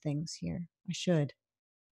food things here. I should,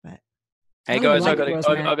 but Hey don't even guys, like I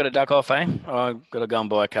rosemary. got to duck off, eh? I've got to go and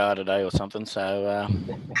buy a car today or something. So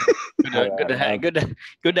good to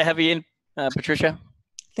have you in, Patricia.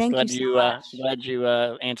 Thank Glad you so much. glad you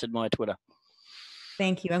answered my Twitter.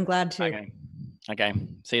 Thank you. I'm glad to. Okay.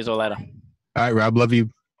 See you all later. All right, Rob. Love you.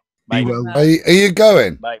 Bye. Be well. Are you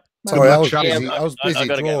going? Bye. Sorry, Good I luck was shopping. busy. I was busy I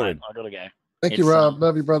gotta drawing. go. I gotta go. Thank you, It's, Rob.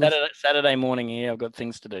 Love you, brother. Saturday morning here. I've got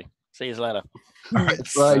things to do. See you later. All right.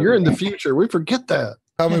 That's right. You're in the future. We forget that.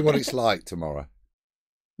 Tell me what it's like tomorrow.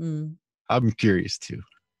 I'm curious too.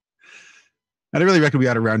 And I really reckon we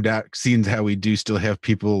ought to round out, seeing how we do still have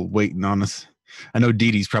people waiting on us. I know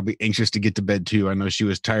Dee Dee's probably anxious to get to bed too. I know she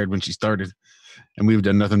was tired when she started, and we've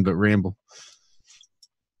done nothing but ramble.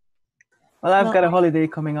 Well, I've got a holiday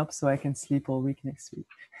coming up, so I can sleep all week next week.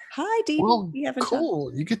 Hi, Dee Dee. Well,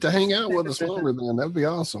 cool. You get to hang out with us longer then. That'd be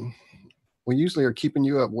awesome. We usually are keeping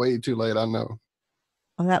you up way too late, I know.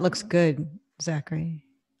 Oh, that looks good, Zachary.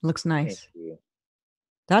 Looks nice.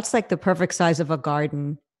 That's like the perfect size of a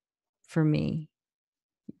garden for me.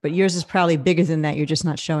 But yours is probably bigger than that. You're just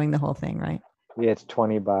not showing the whole thing, right? Yeah, it's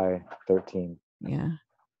 20 by 13. Yeah.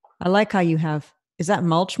 I like how you have, is that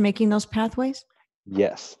mulch making those pathways?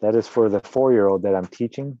 Yes, that is for the 4-year-old that I'm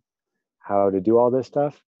teaching how to do all this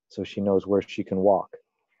stuff, so she knows where she can walk.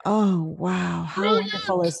 Oh, wow. How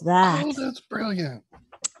wonderful is that? Oh, that's brilliant.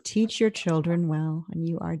 Teach your children well, and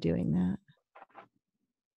you are doing that.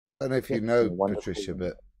 I don't know if you know, Patricia,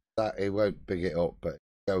 but that he won't big it up, but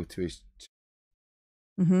go to his,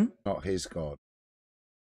 not his God.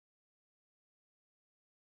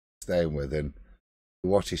 Staying with him,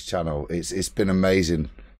 watch his channel. It's been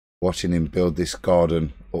amazing watching him build this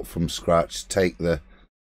garden up from scratch, take the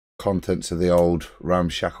contents of the old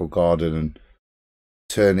ramshackle garden and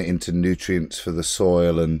turn it into nutrients for the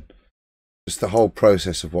soil, and just the whole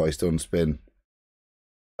process of what he's done's been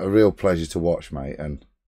a real pleasure to watch, mate. And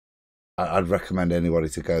I'd recommend anybody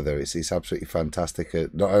to go there. It's absolutely fantastic,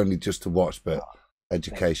 not only just to watch, but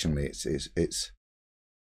educationally, it's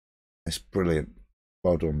brilliant.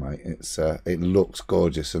 Well done, mate. It looks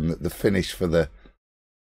gorgeous, and the finish for the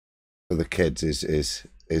kids is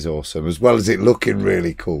awesome, as well as it looking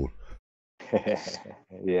really cool.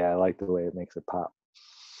 Yeah, I like the way it makes it pop.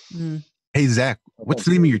 Hey Zach, what's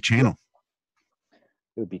the name of your channel?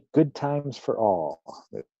 It would be Good Times for All.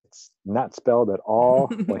 It's not spelled at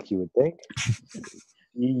all like you would think.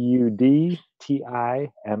 EUDTIMS,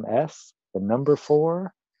 the number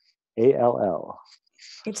 4, ALL.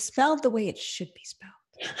 It's spelled the way it should be spelled.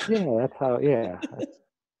 Yeah,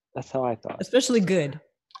 that's how I thought. Especially good.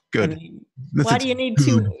 Good. I mean, why do you need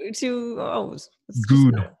two O's?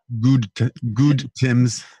 Good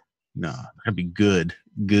Tim's. No, that'd be good.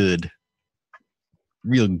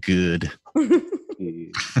 Real good.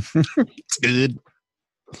 It's good.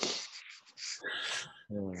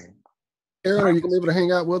 Aaron, are you gonna be able to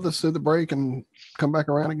hang out with us through the break and come back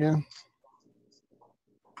around again?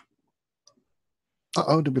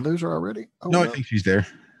 Did we lose her already? No, I think she's there.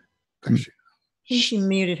 I think she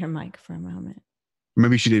muted her mic for a moment.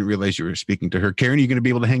 Maybe she didn't realize you were speaking to her. Karen, are you going to be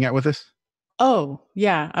able to hang out with us? Oh,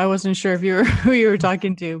 yeah. I wasn't sure if you were who you were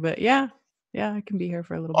talking to, but yeah, I can be here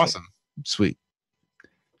for a little bit. Awesome. Sweet.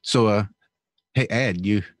 So, hey, Ad,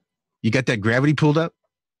 you got that gravity pulled up?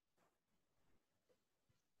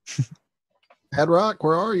 Ad Rock,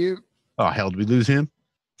 where are you? Oh, hell, did we lose him?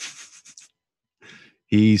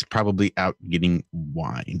 He's probably out getting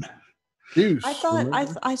wine. Juice. I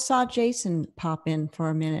thought I saw Jason pop in for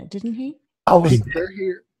a minute, didn't he? I was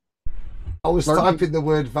here. I was typing the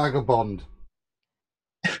word vagabond.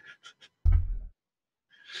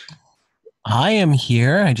 I am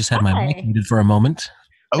here. I just had my mic muted for a moment.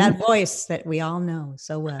 That voice that we all know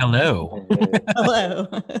so well. Hello. Hello.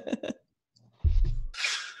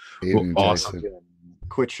 Well, awesome.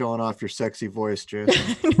 Quit showing off your sexy voice,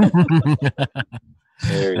 Jason.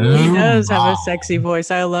 He does have a sexy voice.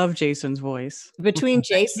 I love Jason's voice. Between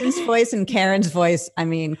Jason's voice and Karen's voice, I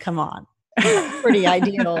mean, come on. Pretty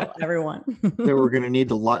ideal, everyone. So we're going to need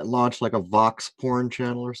to launch like a Vox porn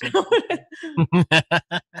channel or something.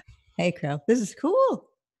 Hey, Crow, this is cool.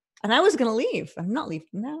 And I was going to leave. I'm not leaving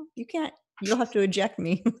now. You can't. You'll have to eject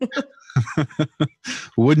me.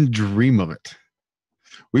 Wouldn't dream of it.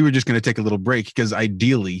 We were just going to take a little break because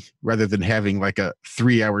ideally, rather than having like a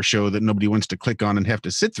 3-hour show that nobody wants to click on and have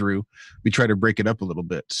to sit through, we try to break it up a little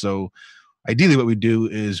bit. So ideally what we do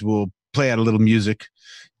is we'll play out a little music,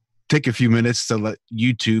 take a few minutes to let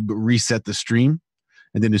YouTube reset the stream.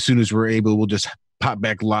 And then as soon as we're able, we'll just pop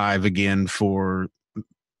back live again for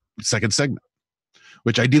second segment,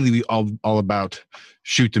 which ideally we all about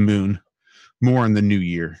shoot the moon more in the new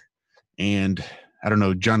year. And I don't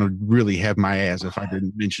know, John would really have my ass if I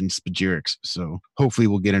didn't mention spagyrics. So hopefully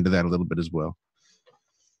we'll get into that a little bit as well.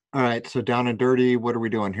 All right. So down and dirty, what are we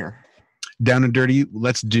doing here? Down and dirty,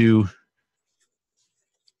 let's do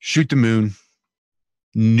shoot the moon,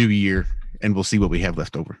 new year, and we'll see what we have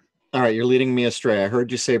left over. All right. You're leading me astray. I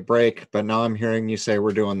heard you say break, but now I'm hearing you say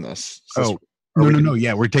we're doing this. No.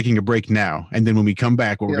 Yeah, we're taking a break now. And then when we come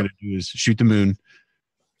back, what we're going to do is shoot the moon,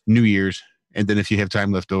 New Year's, and then if you have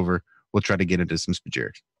time left over, we'll try to get into some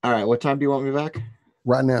spagyrics. All right. What time do you want me back?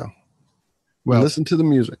 Right now. Well, listen to the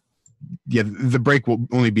music. Yeah, the break will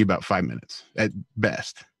only be about 5 minutes at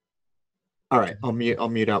best. All right. I'll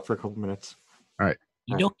mute out for a couple minutes. All right.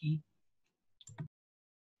 Inoki.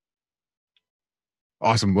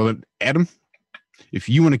 Awesome. Well, then, Adam, if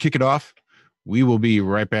you want to kick it off, we will be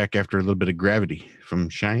right back after a little bit of Gravity from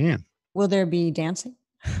Cheyenne. Will there be dancing?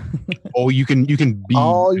 Oh, you can be. You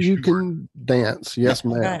can dance. Yes,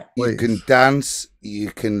 ma'am. Right. You can dance.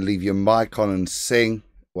 You can leave your mic on and sing,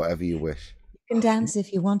 whatever you wish. You can dance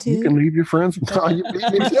if you want to. You can leave your friends. Oh, you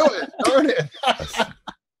beat me to it. Darn it.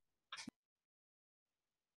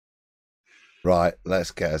 Right,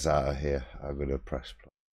 let's get us out of here. I'm going to press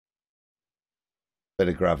play. Bit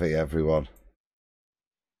of Gravity, everyone.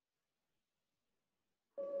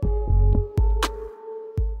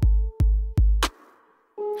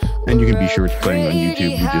 And you can be sure it's playing on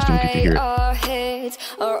YouTube. We just don't get to hear it.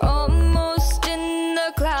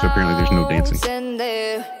 So apparently there's no dancing.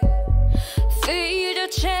 Feet are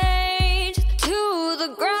chained to the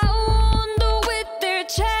ground with their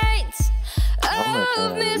chains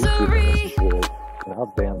of misery.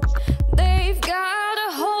 I'll dance. They've got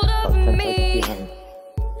a hold of me.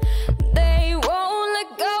 They won't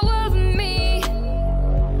let go of me.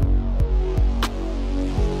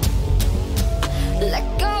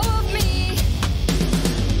 Let go of me.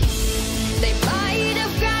 They might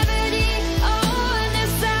have gravity on their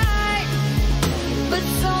side, but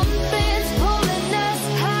something's pulling us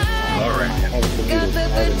high. All right. Got the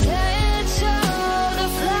potential to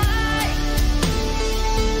fly.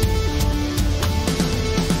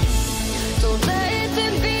 Don't let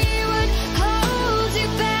them be what holds you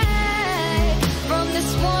back from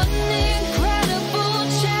this one incredible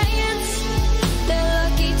chance. They're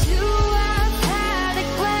lucky to have had a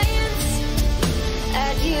glance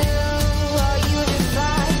at you while you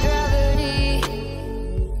defy gravity.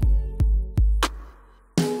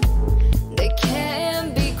 They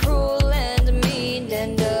can be cruel and mean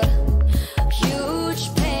and a huge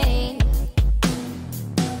pain.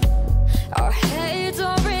 Our heads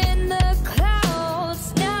are in the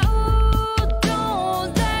clouds now.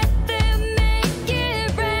 Don't let them make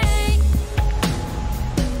it rain.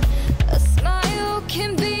 A smile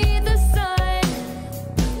can be the sign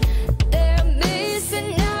they're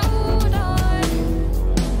missing out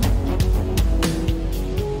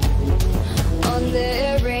on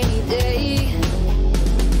their rainy day.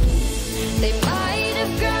 They might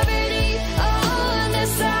have gravity on their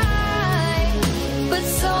side, but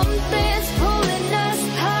something's pulling us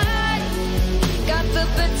high. Got the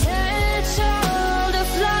potential to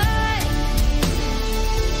fly.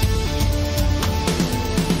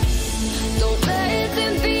 Don't let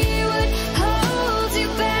them be what holds you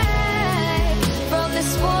back from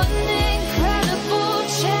this one incredible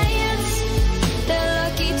chance. They're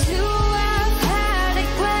lucky to have had a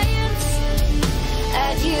glance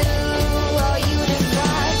at you while you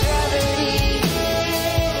defy gravity.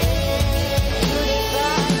 You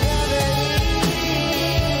defy gravity.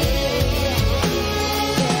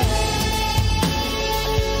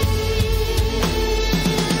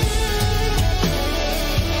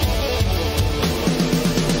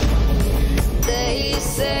 They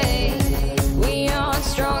say we aren't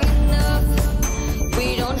strong enough.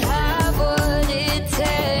 We don't have what it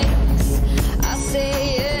takes. I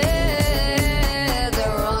say yeah,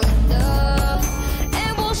 they're wrong enough,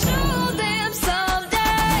 and we'll show them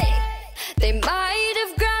someday. They might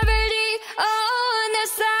have gravity on their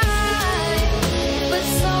side, but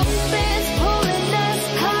something's pulling us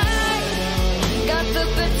high. Got the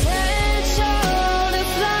potential to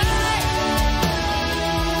fly.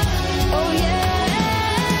 Oh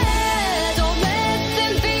yeah, don't let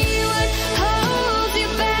them be what holds you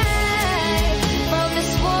back from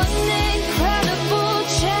this one incredible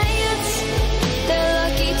chance. They're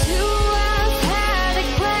lucky to have had a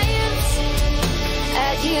glance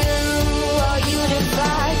at you while you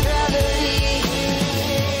defy gravity.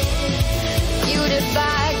 You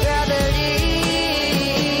defy